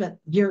funded, but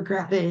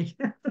bureaucratic.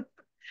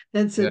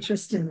 That's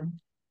interesting.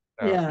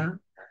 Yeah.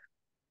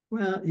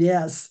 Well,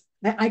 yes.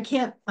 I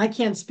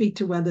can't speak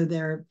to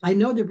whether I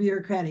know they're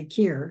bureaucratic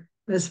here,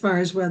 but as far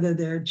as whether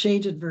they're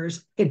change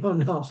adverse, I don't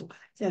know.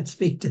 Can't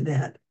speak to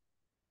that.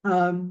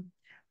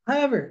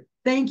 However,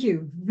 thank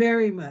you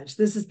very much.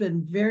 This has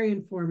been very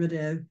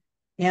informative.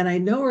 And I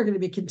know we're going to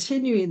be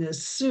continuing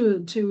this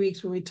soon, 2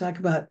 weeks, when we talk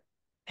about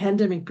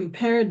pandemic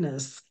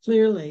preparedness.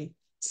 Clearly,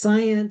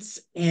 science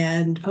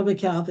and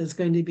public health is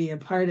going to be a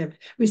part of.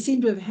 We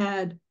seem to have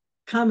had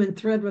common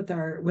thread with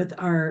our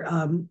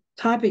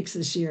topics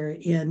this year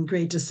in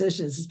Great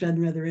Decisions. It's been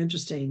rather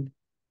interesting.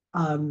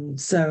 And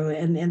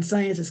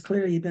science has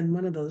clearly been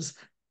one of those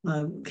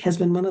has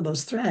been one of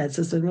those threads.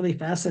 It's been really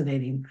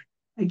fascinating.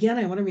 Again,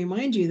 I want to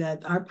remind you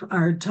that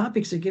our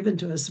topics are given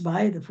to us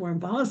by the Foreign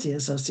Policy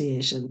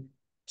Association.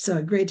 So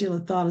a great deal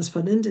of thought is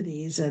put into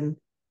these, and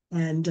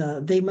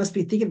they must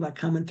be thinking about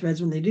common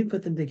threads when they do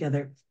put them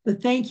together.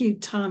 But thank you,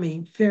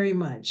 Tommy, very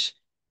much.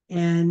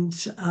 And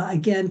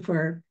again,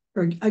 for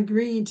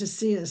agreeing to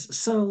see us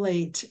so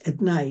late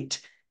at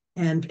night.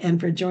 and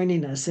for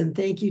joining us. And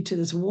thank you to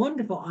this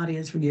wonderful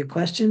audience for your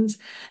questions.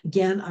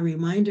 Again, a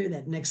reminder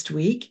that next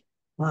week,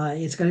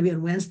 it's going to be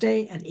on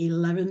Wednesday at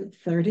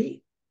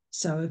 11:30.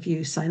 So if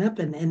you sign up,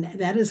 and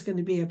that is going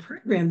to be a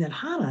program that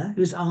Hannah,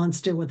 who's on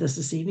still with us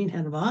this evening,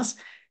 Hannah Voss,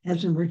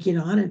 has been working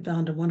on and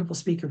found a wonderful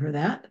speaker for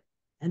that.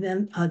 And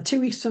then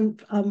 2 weeks from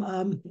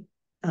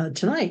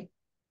tonight,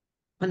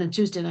 on a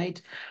Tuesday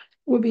night,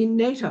 will be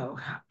NATO,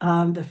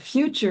 the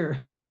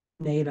future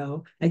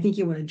NATO. I think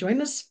you want to join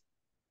us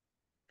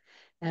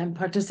and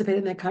participate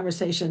in that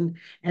conversation.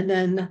 And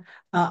then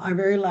our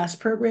very last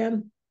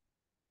program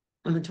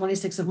on the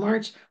 26th of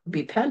March will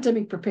be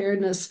pandemic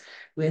preparedness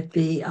with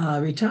the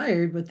not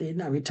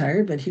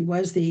retired, but he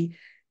was the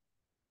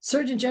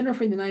Surgeon General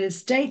for the United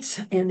States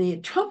in the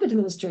Trump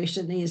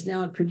administration. And he is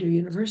now at Purdue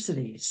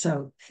University.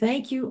 So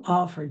thank you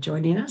all for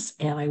joining us.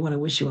 And I want to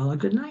wish you all a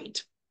good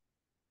night.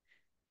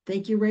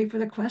 Thank you, Ray, for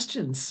the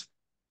questions.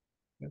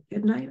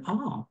 Good night,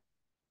 all.